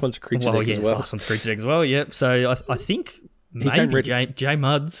 The last one's a creature deck as well. The last one's a creature deck as well, yep. So I think maybe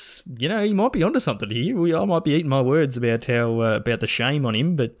J-Mud's, he might be onto something here. I might be eating my words about how about the shame on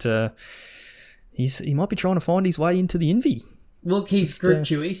him, but he might be trying to find his way into the Envy. Look, he's Group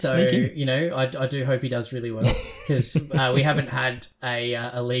Chewy, so, I do hope he does really well, because we haven't had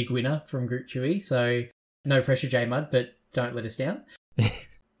a league winner from Group Chewy, so no pressure, J-Mud, but don't let us down.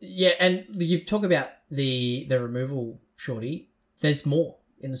 Yeah, and you talk about the removal, Shorty. There's more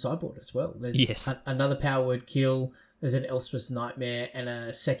in the sideboard as well. There's another Power Word Kill, there's an Elspeth's Nightmare, and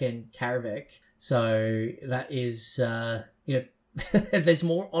a second Karavek. So that is, there's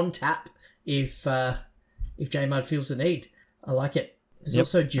more on tap if J-Mud feels the need. I like it. There's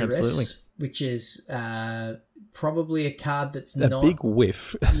also Duress, which is probably a card that's not... A big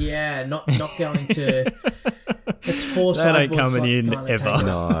whiff. Yeah, not going to... It's 4 that ain't sideboard coming in ever.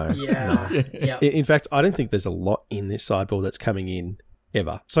 No. Yeah. Yeah. In fact, I don't think there's a lot in this sideboard that's coming in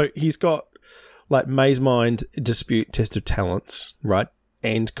ever. So he's got like Maze Mind, Dispute, Test of Talents, right?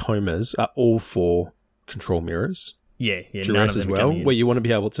 And Comas are all 4 control mirrors. Yeah. Duress as well, where you want to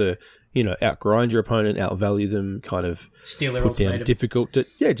be able to, outgrind your opponent, outvalue them, kind of steal their put down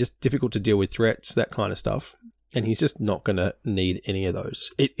ultimatum. difficult to deal with threats, that kind of stuff. And he's just not going to need any of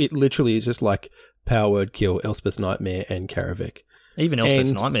those. It literally is just like Power Word Kill, Elspeth's Nightmare, and Karavek. Even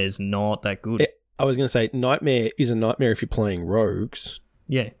Elspeth's Nightmare is not that good. I was going to say Nightmare is a nightmare if you're playing rogues.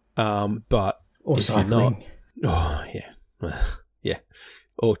 Yeah. But or if cycling. You're not, yeah. Yeah.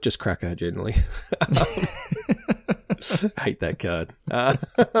 Or just Cracker generally. Hate that card.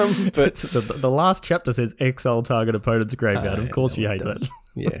 But the last chapter says exile target opponent's graveyard. Of course you hate that.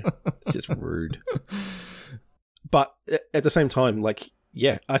 Yeah, it's just rude. But at the same time, like,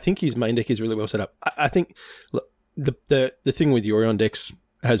 yeah, I think his main deck is really well set up. I think look, the thing with Yorion decks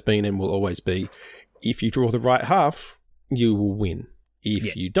has been and will always be, if you draw the right half, you will win.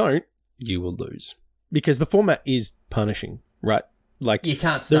 If you don't, you will lose. Because the format is punishing, right? Like, you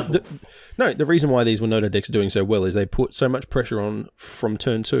can't stumble. The reason why these Winota decks are doing so well is they put so much pressure on from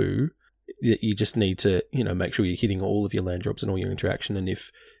turn 2 that you just need to, make sure you're hitting all of your land drops and all your interaction. And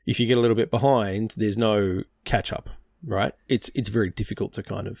if you get a little bit behind, there's no catch up, right? It's very difficult to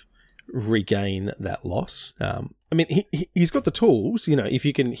kind of regain that loss. I mean, he's got the tools, if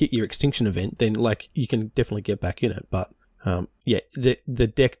you can hit your extinction event, then like you can definitely get back in it. But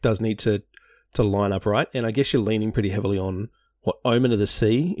the deck does need to line up right. And I guess you're leaning pretty heavily on what Omen of the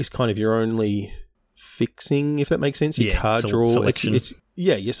Sea is kind of your only fixing, if that makes sense. Your card draw. Selection.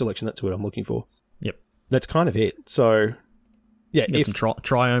 Your selection. That's what I'm looking for. Yep. That's kind of it. So, yeah. Get some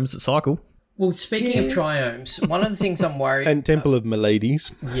triomes that cycle. Well, speaking of triomes, one of the things I'm worried... And Temple of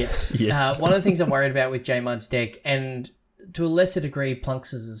Miladies. Yes. One of the things I'm worried about with J-Mud's deck, and to a lesser degree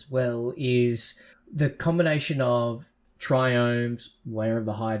Plunks's as well, is the combination of triomes, Lair of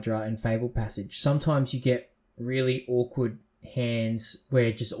the Hydra, and Fable Passage. Sometimes you get really awkward hands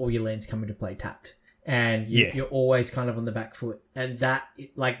where just all your lands come into play tapped. And you're always kind of on the back foot. And that,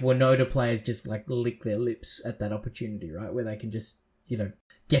 like, Winota players just, like, lick their lips at that opportunity, right? Where they can just,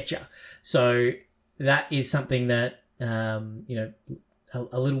 get you. So that is something that, a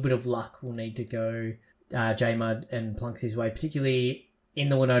little bit of luck will need to go J-Mud and Plunks' way, particularly in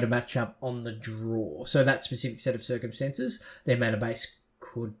the Winota matchup on the draw. So that specific set of circumstances, their mana base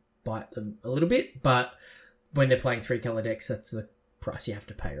could bite them a little bit, but when they're playing 3-color decks, that's the price you have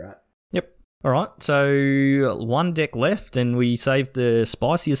to pay, right? Yep. All right, so one deck left, and we saved the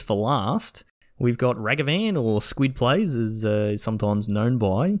spiciest for last. We've got Ragavan, or Squid Plays, as sometimes known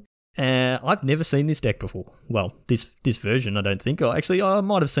by. I've never seen this deck before. Well, this version, I don't think. Actually, I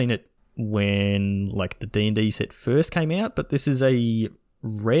might have seen it when, like, the D&D set first came out, but this is a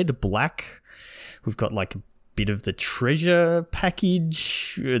red-black. We've got, like, a bit of the treasure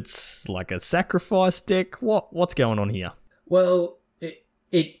package. It's like a sacrifice deck. What's going on here? Well,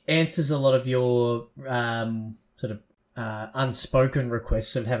 it answers a lot of your sort of unspoken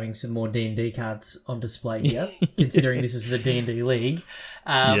requests of having some more D&D cards on display here, considering this is the D&D League.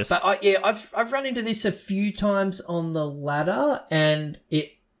 Yes. But I've run into this a few times on the ladder, and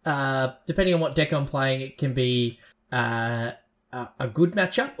it depending on what deck I'm playing, it can be a good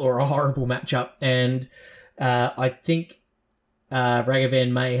matchup or a horrible matchup. And I think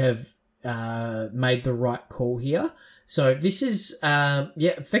Ragavan may have made the right call here. So this is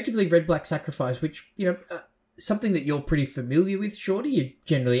effectively red-black sacrifice, which something that you're pretty familiar with, Shorty. You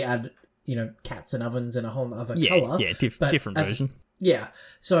generally add, cats and ovens and a whole other colour. Yeah, different version. Yeah.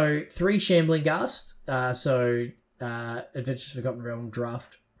 So 3 Shambling Ghast. Adventures Forgotten Realm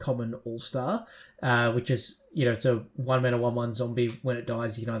draft common all-star, which is, it's a 1-mana 1/1 zombie. When it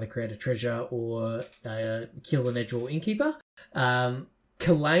dies, you can either create a treasure or kill an edge or innkeeper.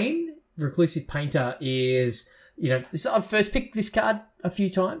 Kalain, Reclusive Painter, is, I've first picked this card a few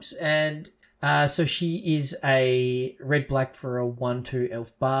times, and so she is a red-black for a 1/2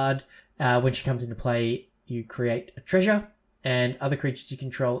 elf bard. When she comes into play, you create a treasure, and other creatures you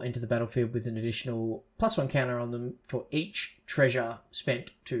control enter the battlefield with an additional +1 counter on them for each treasure spent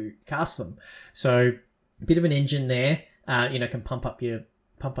to cast them. So a bit of an engine there. Can pump up your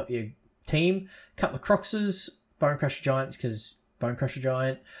team. Couple of Croxes, Bone Crusher Giants, because Bone Crusher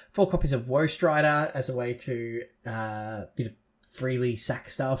Giant. 4 copies of Woe Strider as a way to freely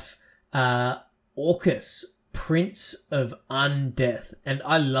sack stuff. Orcus, Prince of Undeath, and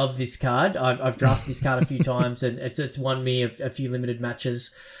I love this card. I've drafted this card a few times, and it's won me a few limited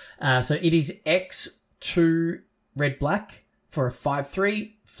matches. So it is X2 red-black for a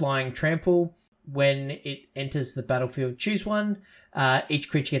 5/3 flying trample. When it enters the battlefield, choose one. Each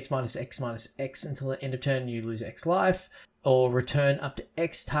creature gets -X until the end of turn. You lose X life, or return up to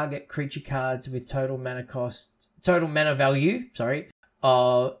X target creature cards with total mana value.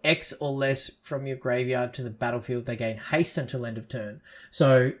 Of X or less from your graveyard to the battlefield. They gain haste until end of turn.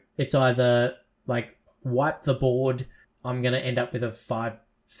 So it's either like wipe the board, I'm going to end up with a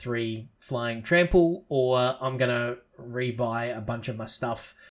 5/3 flying trample, or I'm going to rebuy a bunch of my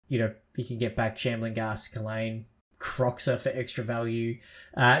stuff. You can get back Shambling Ghast, Kalain, Croxer for extra value.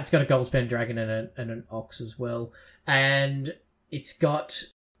 It's got a Goldspan Dragon and an Ox as well. And it's got,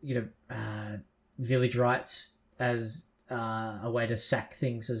 Village Rites as a way to sack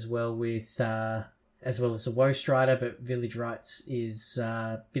things as well with as well as the Woe Strider, but Village Rites is,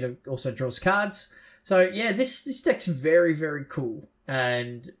 also draws cards. So yeah, this deck's very, very cool,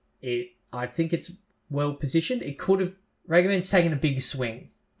 and I think it's well positioned. It could have Ragavan's taken a big swing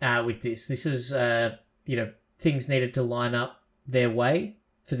with this. This is things needed to line up their way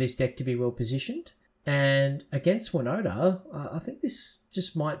for this deck to be well positioned, and against Winota, I think this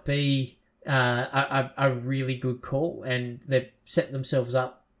just might be a really good call, and they've set themselves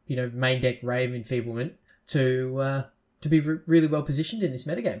up, main deck Rave Enfeeblement to be really well positioned in this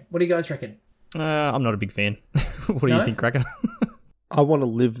metagame. What do you guys reckon? I'm not a big fan. What do you think, Cracker? I want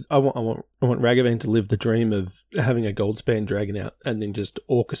Ragavan to live the dream of having a Goldspan Dragon out and then just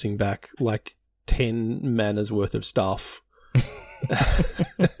Orcusing back like 10 mana's worth of stuff.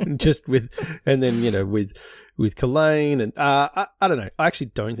 Just with Kalane and I don't know. I actually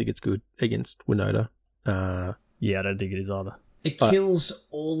don't think it's good against Winota. Yeah, I don't think it is either. It kills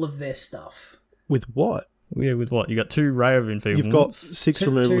all of their stuff. With what? Yeah, with what? You got 2 Ray of Enfeeblements. You've got 6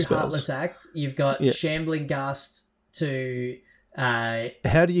 removal two spells. Heartless Act. You've got Shambling Ghast to.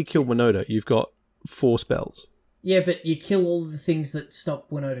 How do you kill Winota? You've got 4 spells. Yeah, but you kill all the things that stop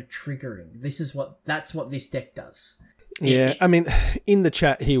Winota triggering. That's what this deck does. Yeah, I mean, in the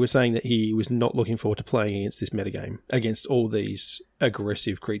chat, he was saying that he was not looking forward to playing against this metagame, against all these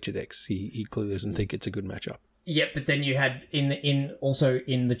aggressive creature decks. He clearly doesn't think it's a good matchup. Yeah, but then you had in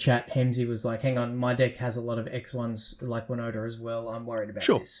the chat, Hemsy was like, "Hang on, my deck has a lot of X1s like Winota as well. I'm worried about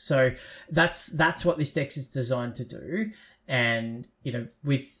this." So that's what this deck is designed to do. And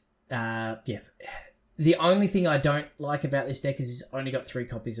with the only thing I don't like about this deck is it's only got 3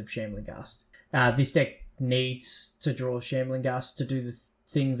 copies of Shambling Ghast. This deck needs to draw Shambling Ghast to do the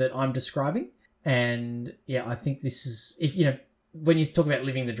thing that I'm describing. And yeah, I think this is, when you talk about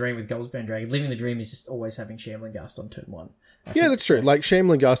living the dream with Goldspan Dragon, living the dream is just always having Shambling Ghast on turn 1. Yeah, that's true. Like,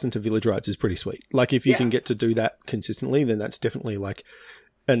 Shambling Ghast into Village Rites is pretty sweet. Like, if you can get to do that consistently, then that's definitely like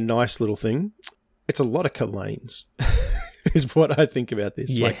a nice little thing. It's a lot of Kalanes, is what I think about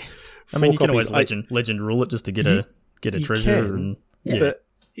this. Yeah. Like, I mean, you can always legend rule it just to get a treasure. But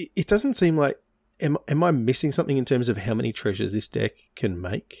it doesn't seem like, am I missing something in terms of how many treasures this deck can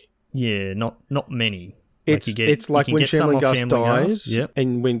make? Yeah, not many. It's like when Shambling Ghast dies,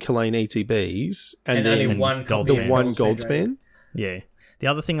 and when Kalane ETBs, and then only one Goldspan. Yeah. The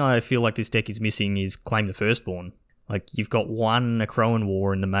other thing I feel like this deck is missing is Claim the Firstborn. Like, you've got 1 Necroan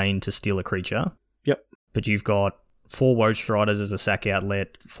War in the main to steal a creature. Yep. But you've got 4 Woe Striders as a sack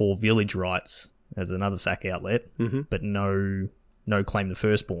outlet, 4 Village Rites as another sack outlet, but no Claim the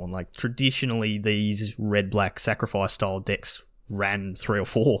Firstborn. Like, traditionally, these red-black sacrifice style decks ran 3 or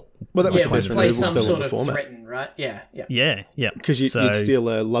 4. Well, that was the play removal some still sort in the of format. threaten, right? Yeah. Yeah. Because you'd steal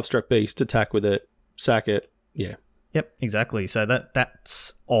a Lovestruck Beast, attack with it, sack it. Yeah. Yep, exactly. So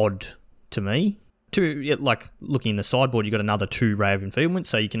that's odd to me. Like, looking in the sideboard, you got another 2 Ray of Enfeeblement,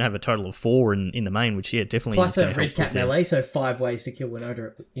 so you can have a total of 4 in the main, which definitely plus is a red cap melee, so 5 ways to kill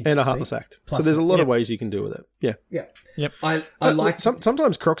Winota and a Heartless Act. So there's a lot of ways you can do with it. Yeah. Yep. I like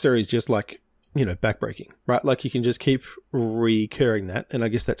sometimes Croxer is just like, backbreaking, right? Like, you can just keep recurring that, and I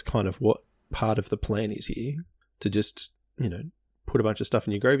guess that's kind of what part of the plan is here, to just put a bunch of stuff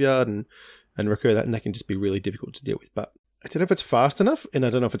in your graveyard and recur that, and that can just be really difficult to deal with. But I don't know if it's fast enough, and I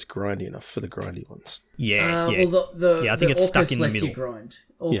don't know if it's grindy enough for the grindy ones. Yeah. Well, I think it's stuck in the middle.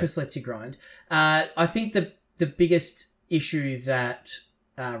 Orcus lets you grind. I think the biggest issue that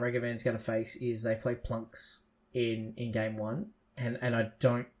Ragavan's going to face is they play Plunks in game 1, and I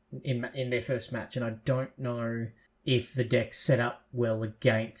don't in their first match, and I don't know if the deck's set up well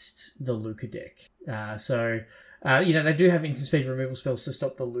against the Luca deck. They do have instant speed removal spells to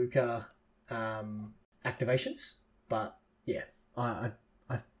stop the Luca activations, but yeah,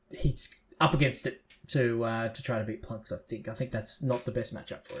 he's up against it to try to beat Plunks. I think that's not the best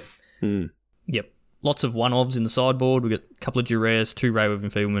matchup for him. Yep. Lots of one-ofs in the sideboard. We've got a couple of Duress, 2 Ray of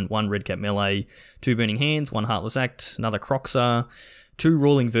Enfeeblement, 1 Red Cap Melee, 2 Burning Hands, 1 Heartless Act, another Croxer, 2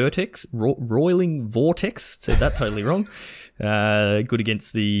 Roiling Vortex, said that totally wrong. Good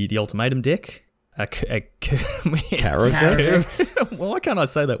against the Ultimatum deck. Caravan? Well, why can't I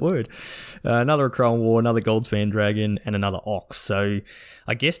say that word? Another Crown War, another Goldspan Dragon, and another Ox. So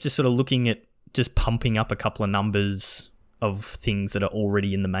I guess just sort of looking at just pumping up a couple of numbers of things that are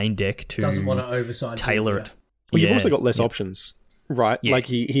already in the main deck to doesn't want to overside tailor it. Well, you've also got less options, right? Yeah. Like,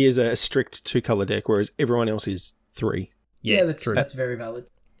 he is a strict 2-color deck, whereas everyone else is 3. Yeah, that's very valid.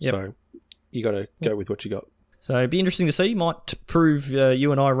 Yep. So you got to go with what you got. So it'd be interesting to see. Might prove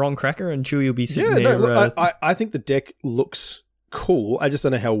you and I wrong, Cracker, and Chewie will be sitting there. Look, I think the deck looks cool. I just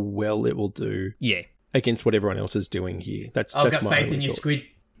don't know how well it will do. Yeah. Against what everyone else is doing here. That's I've got my faith in your thought. squid.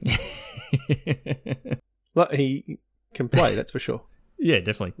 Like, he can play, that's for sure. Yeah,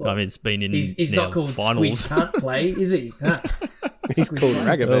 definitely. Well, I mean, it's been in He's now not called finals. Squid Can't Play, is he? Huh. He's called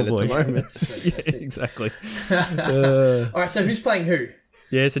Ragavan Oh, at the boy. moment. Yeah, exactly. All right, so who's playing who?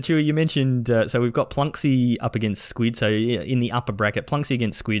 Yeah, so Chewy, you mentioned, so we've got Plunksy up against Squid, so in the upper bracket, Plunksy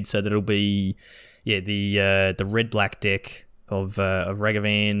against Squid, so that'll be, the red-black deck of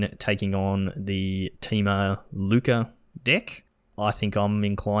Ragavan taking on the Teema Luca deck. I think I'm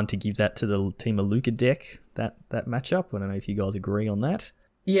inclined to give that to the Teema Luca deck, that matchup. I don't know if you guys agree on that.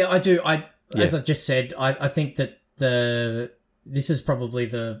 Yeah, I do. As I just said, I think that this is probably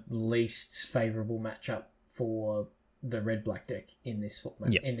the least favourable matchup for the red-black deck in this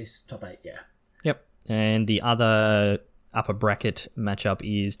in this top 8, yeah. Yep. And the other upper bracket matchup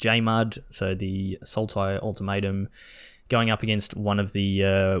is J-Mud, so the Sultai Ultimatum, going up against one of the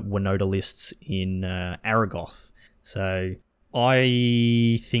Winota lists in Aragoth. So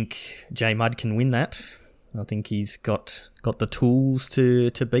I think J-Mud can win that. I think he's got the tools to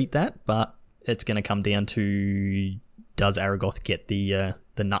beat that, but it's going to come down to, does Aragoth get the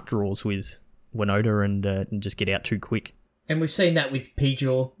nut draws with Winota and just get out too quick? And we've seen that with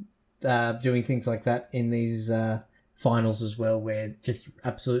Pijor doing things like that in these finals as well, where just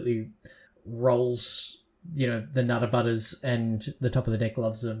absolutely rolls, the Nutter Butters, and the top of the deck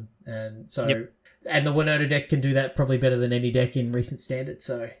loves them. And so, Yep. And the Winota deck can do that probably better than any deck in recent standard.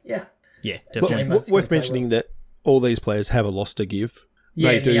 So, yeah. Yeah, Well, definitely. J-Mud's worth gonna play mentioning that all these players have a loss to give. Yeah,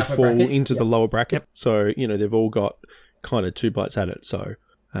 They in the do upper fall bracket. into the Yep. lower bracket. So, they've all got kind of 2 bites at it. So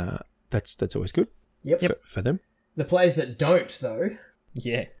that's always good for them. The players that don't, though.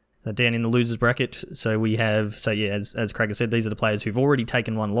 Yeah. So down in the losers bracket, so we have, as Craig said, these are the players who've already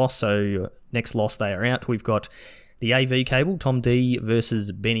taken one loss, so next loss they are out. We've got the AV cable, Tom D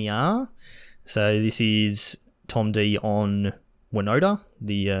versus Benny R. So this is Tom D on Winota,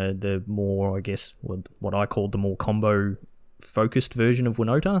 the more, I guess, what I call the more combo-focused version of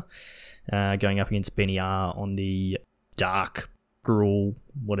Winota, going up against Benny R on the dark gruel,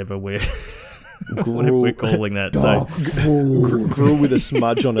 whatever we're calling that. So Gruel with a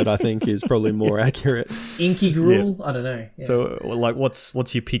smudge on it, I think, is probably more accurate. Inky gruel? Yeah. I don't know. Yeah. So,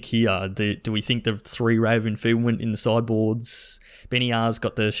 what's your pick here? Do we think the 3 Raven Field went in the sideboards? Benny R's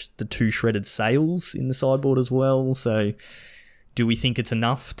got the 2 shredded sails in the sideboard as well. So, do we think it's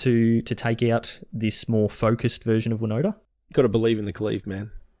enough to take out this more focused version of Winota? Got to believe in the Cleave,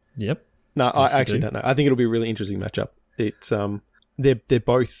 man. Yep. No, I actually don't know. I think it'll be a really interesting matchup. It's they're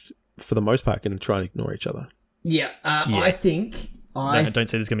both, for the most part, going to try and ignore each other. Yeah, I think... Don't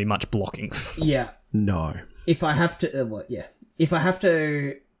say there's going to be much blocking. Yeah. No. If I have to... If I have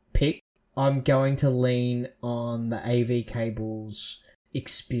to pick, I'm going to lean on the AV Cables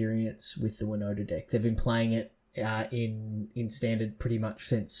experience with the Winota deck. They've been playing it in Standard pretty much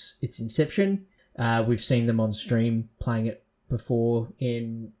since its inception. We've seen them on stream playing it before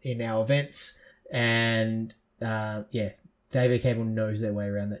in our events. And, the AV Cable knows their way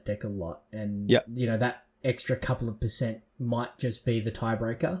around that deck a lot. And, that extra couple of % might just be the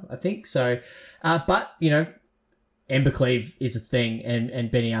tiebreaker, I think. So, but, Embercleave is a thing,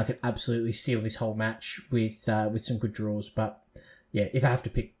 and Benny R could absolutely steal this whole match with some good draws. But, yeah, if I have to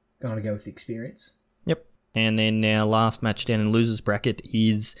pick, I'm going to go with the experience. Yep. And then our last match down in losers bracket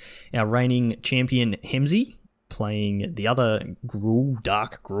is our reigning champion Hemsey playing the other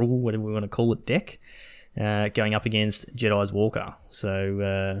Dark Gruel, whatever we want to call it, deck. Going up against Jedi's Walker.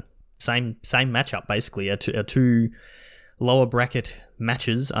 So same matchup basically. Our two lower bracket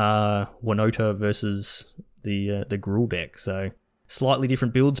matches are Winota versus the Gruel deck. So slightly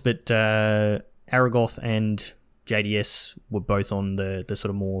different builds, but Aragoth and JDS were both on the sort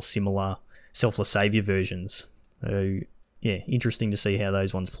of more similar Selfless Savior versions. So yeah, interesting to see how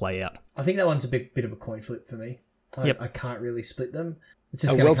those ones play out. I think that one's a bit of a coin flip for me. I can't really split them. It's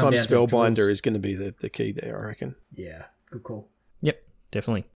just a well-timed Spellbinder is going to be the key there, I reckon. Yeah, good call. Yep,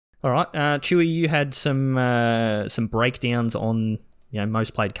 definitely. All right, Chewy, you had some breakdowns on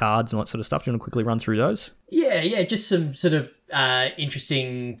most played cards and all that sort of stuff. Do you want to quickly run through those? Yeah, just some sort of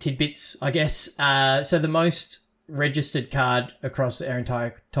interesting tidbits, I guess. So the most registered card across our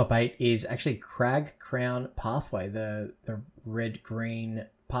entire top 8 is actually Crag Crown Pathway, the red-green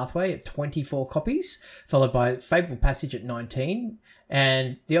pathway at 24 copies, followed by Fable Passage at 19,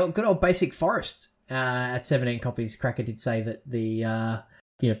 and the good old Basic Forest at 17 copies. Cracker did say that the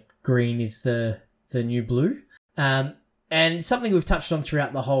green is the new blue. And something we've touched on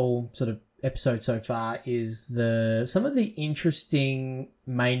throughout the whole sort of episode so far is some of the interesting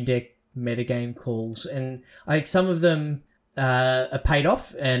main deck metagame calls, and I think some of them are paid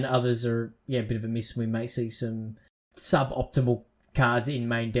off, and others are a bit of a miss. We may see some suboptimal cards in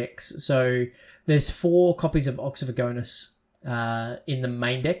main decks. So there's 4 copies of Ox of Agonis in the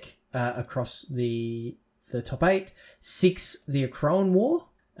main deck across the top 8. 6 the Akroan War.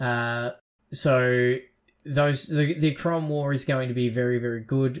 So the Akroan War is going to be very, very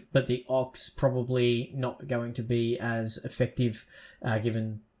good, but the Ox probably not going to be as effective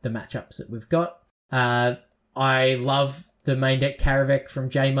given the matchups that we've got. I love the main deck Karavek from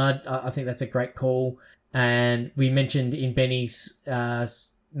JMUD. I think that's a great call. And we mentioned in Benny's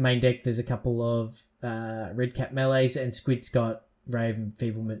main deck, there's a couple of Red Cap Melees, and Squid's got Rave and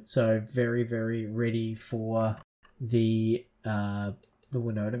Feeblement. So very, very ready for the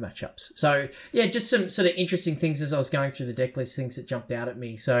Winota matchups. So yeah, just some sort of interesting things as I was going through the deck list, things that jumped out at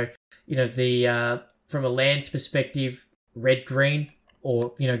me. So, the from a lands perspective, red-green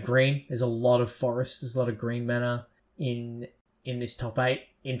or, green, there's a lot of forest, there's a lot of green mana in this top 8.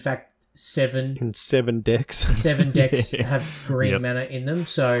 In fact, 7 decks. 7 decks have green mana in them.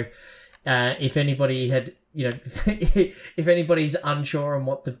 So if anybody had, if anybody's unsure on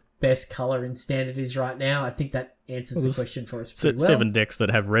what the best color in standard is right now, I think that answers the question for us pretty well. 7 decks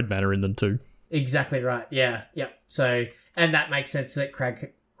that have red mana in them too. Exactly right. Yeah. Yep. So, and that makes sense that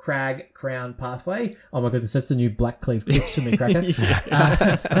Crag Crown Pathway. Oh my goodness, that's the new Blackcleave pitch to me,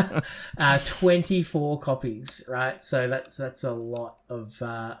 Cracker. 24 copies, right? So that's a lot of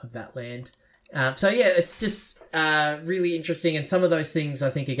that land. So yeah, it's just really interesting, and some of those things I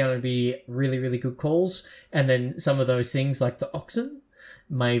think are going to be really, really good calls, and then some of those things like the Oxen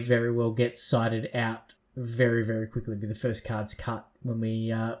may very well get sided out very, very quickly, be the first cards cut when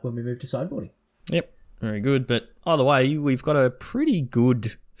we move to sideboarding. Yep, very good. But either way, we've got a pretty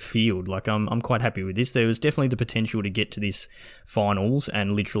good field. Like I'm quite happy with this. There was definitely the potential to get to this finals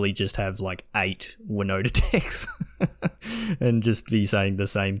and literally just have like 8 Winota decks and just be saying the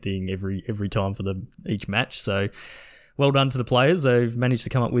same thing every time for each match. So well done to the players. They've managed to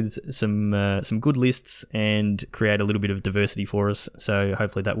come up with some good lists and create a little bit of diversity for us. So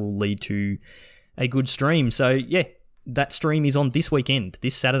hopefully that will lead to a good stream. So yeah, that stream is on this weekend,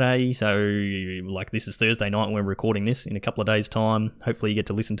 this Saturday. So like this is Thursday night when we're recording this. In a couple of days' time, hopefully you get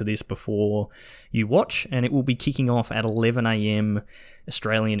to listen to this before you watch, and it will be kicking off at 11 a.m.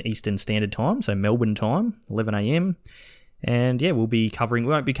 Australian Eastern Standard Time, so Melbourne time, 11 a.m. And yeah, we won't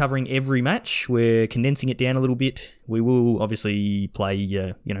be covering every match. We're condensing it down a little bit. We will obviously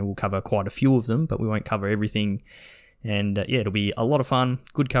play, we'll cover quite a few of them, but we won't cover everything. And yeah, it'll be a lot of fun,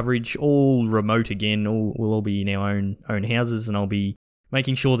 good coverage, all remote again. We'll all be in our own houses, and I'll be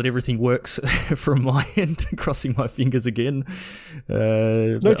making sure that everything works from my end, crossing my fingers again.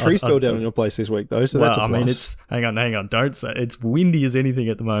 No trees fell down in your place this week, though, so that's a plus. I mean, hang on, don't say it's windy as anything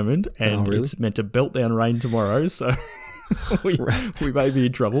at the moment, and really? It's meant to belt down rain tomorrow, so we may be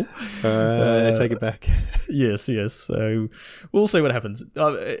in trouble. Take it back. Yes. So we'll see what happens.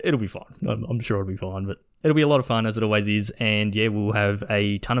 It'll be fine. I'm sure it'll be fine, but it'll be a lot of fun as it always is. And yeah, we'll have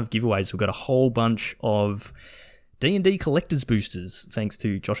a ton of giveaways. We've got a whole bunch of D&D collector's boosters, thanks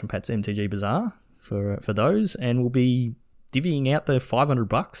to Josh and Pat's MTG Bazaar for those. And we'll be divvying out the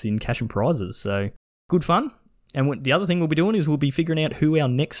 $500 in cash and prizes. So good fun. And the other thing we'll be doing is we'll be figuring out who our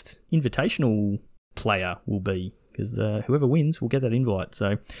next invitational player will be, because whoever wins will get that invite.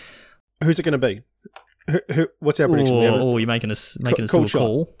 So who's it going to be? What's our prediction? You're making us do a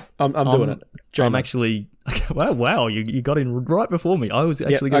call. I'm doing it. I'm actually. Wow! You got in right before me. I was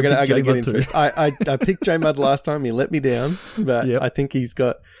actually going to get in first. I picked JMUD last time. He let me down, but I think he's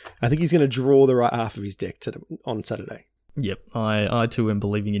going to draw the right half of his deck on Saturday. Yep, I too am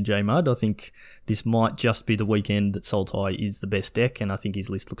believing in JMUD. I think this might just be the weekend that Sultai is the best deck, and I think his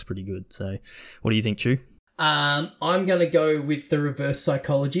list looks pretty good. So, what do you think, Chu? I'm going to go with the reverse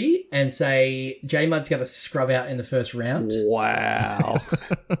psychology and say JMUD's going to scrub out in the first round. Wow.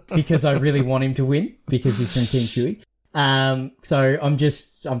 Because I really want him to win, because he's from Team Chewy. So I'm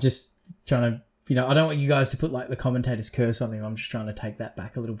just trying to, I don't want you guys to put like the commentator's curse on him. I'm just trying to take that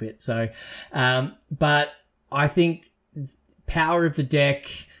back a little bit. So, but I think power of the deck,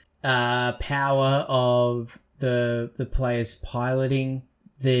 power of the players piloting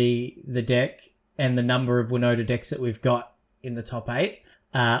the deck, and the number of Winota decks that we've got in the top 8,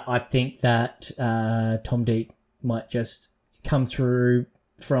 I think that Tom Deek might just come through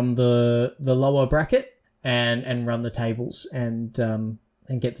from the lower bracket and run the tables and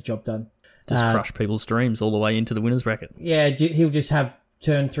get the job done. Just crush people's dreams all the way into the winners bracket. Yeah, he'll just have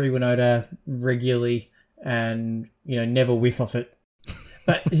turn 3 Winota regularly and, never whiff off it.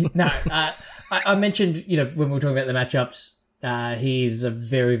 But no, I mentioned, when we were talking about the matchups, he's a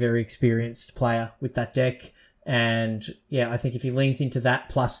very, very experienced player with that deck. And yeah, I think if he leans into that,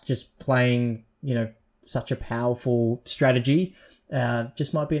 plus just playing, such a powerful strategy,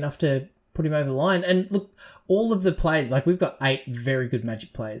 just might be enough to put him over the line. And look, all of the players, like we've got 8 very good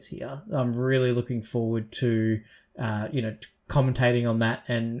Magic players here. I'm really looking forward to, commentating on that,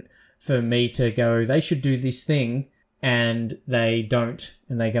 and for me to go, they should do this thing, and they don't,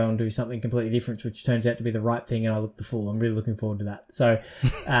 and they go and do something completely different, which turns out to be the right thing, and I look the fool. I'm really looking forward to that. So,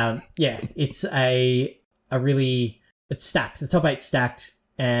 it's it's stacked. The top 8 stacked,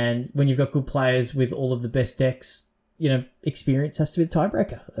 and when you've got good players with all of the best decks, experience has to be the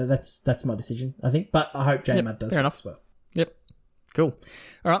tiebreaker. That's my decision, I think. But I hope JMUD does fair enough as well. Yep. Cool.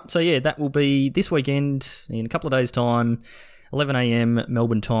 All right. So, that will be this weekend in a couple of days' time, 11 a.m.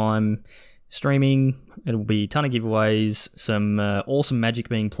 Melbourne time, streaming. It'll be a ton of giveaways, some awesome Magic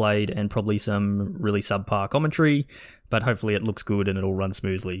being played, and probably some really subpar commentary. But hopefully it looks good and it'll run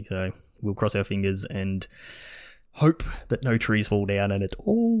smoothly. So we'll cross our fingers and hope that no trees fall down and it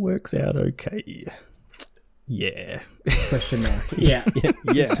all works out okay. Yeah. Question mark. Yeah.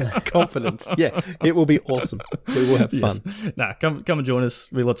 Confidence. Yeah. It will be awesome. We will have fun. Yes. Nah, come and join us.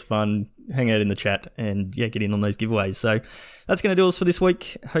 Be lots of fun. Hang out in the chat and get in on those giveaways. So that's going to do us for this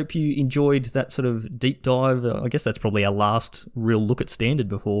week. Hope you enjoyed that sort of deep dive. I guess that's probably our last real look at Standard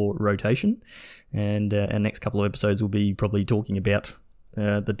before rotation. And our next couple of episodes will be probably talking about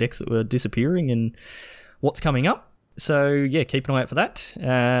the decks that were disappearing and what's coming up. So, keep an eye out for that.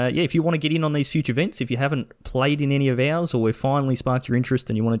 If you want to get in on these future events, if you haven't played in any of ours or we've finally sparked your interest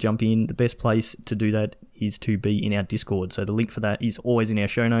and you want to jump in, the best place to do that is to be in our Discord. So the link for that is always in our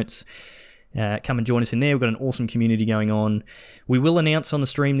show notes. Come and join us in there. We've got an awesome community going on. We will announce on the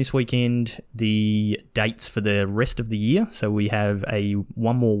stream this weekend the dates for the rest of the year. So we have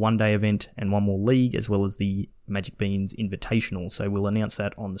one more one-day event and one more league, as well as the Magic Beans Invitational. So we'll announce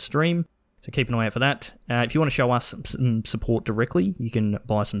that on the stream. So keep an eye out for that. If you want to show us some support directly, you can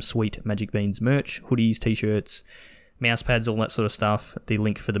buy some sweet Magic Beans merch, hoodies, t-shirts, mouse pads, all that sort of stuff. The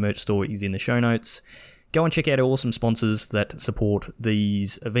link for the merch store is in the show notes. Go and check out our awesome sponsors that support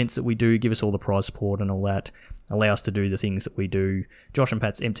these events that we do, give us all the prize support and all that, allow us to do the things that we do. Josh and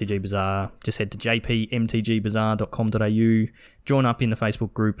Pat's MTG Bazaar. Just head to jpmtgbazaar.com.au, join up in the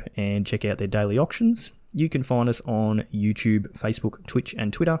Facebook group and check out their daily auctions. You can find us on YouTube, Facebook, Twitch,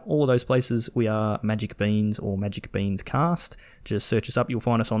 and Twitter. All of those places we are Magic Beans or Magic Beans Cast. Just search us up, you'll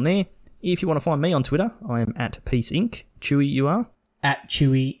find us on there. If you want to find me on Twitter, I am at Peace Inc. Chewy, you are? At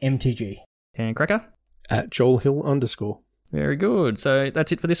Chewy MTG. And Cracker? At Joel Hill _. Very good. So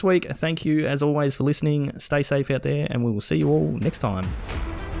that's it for this week. Thank you, as always, for listening. Stay safe out there, and we will see you all next time.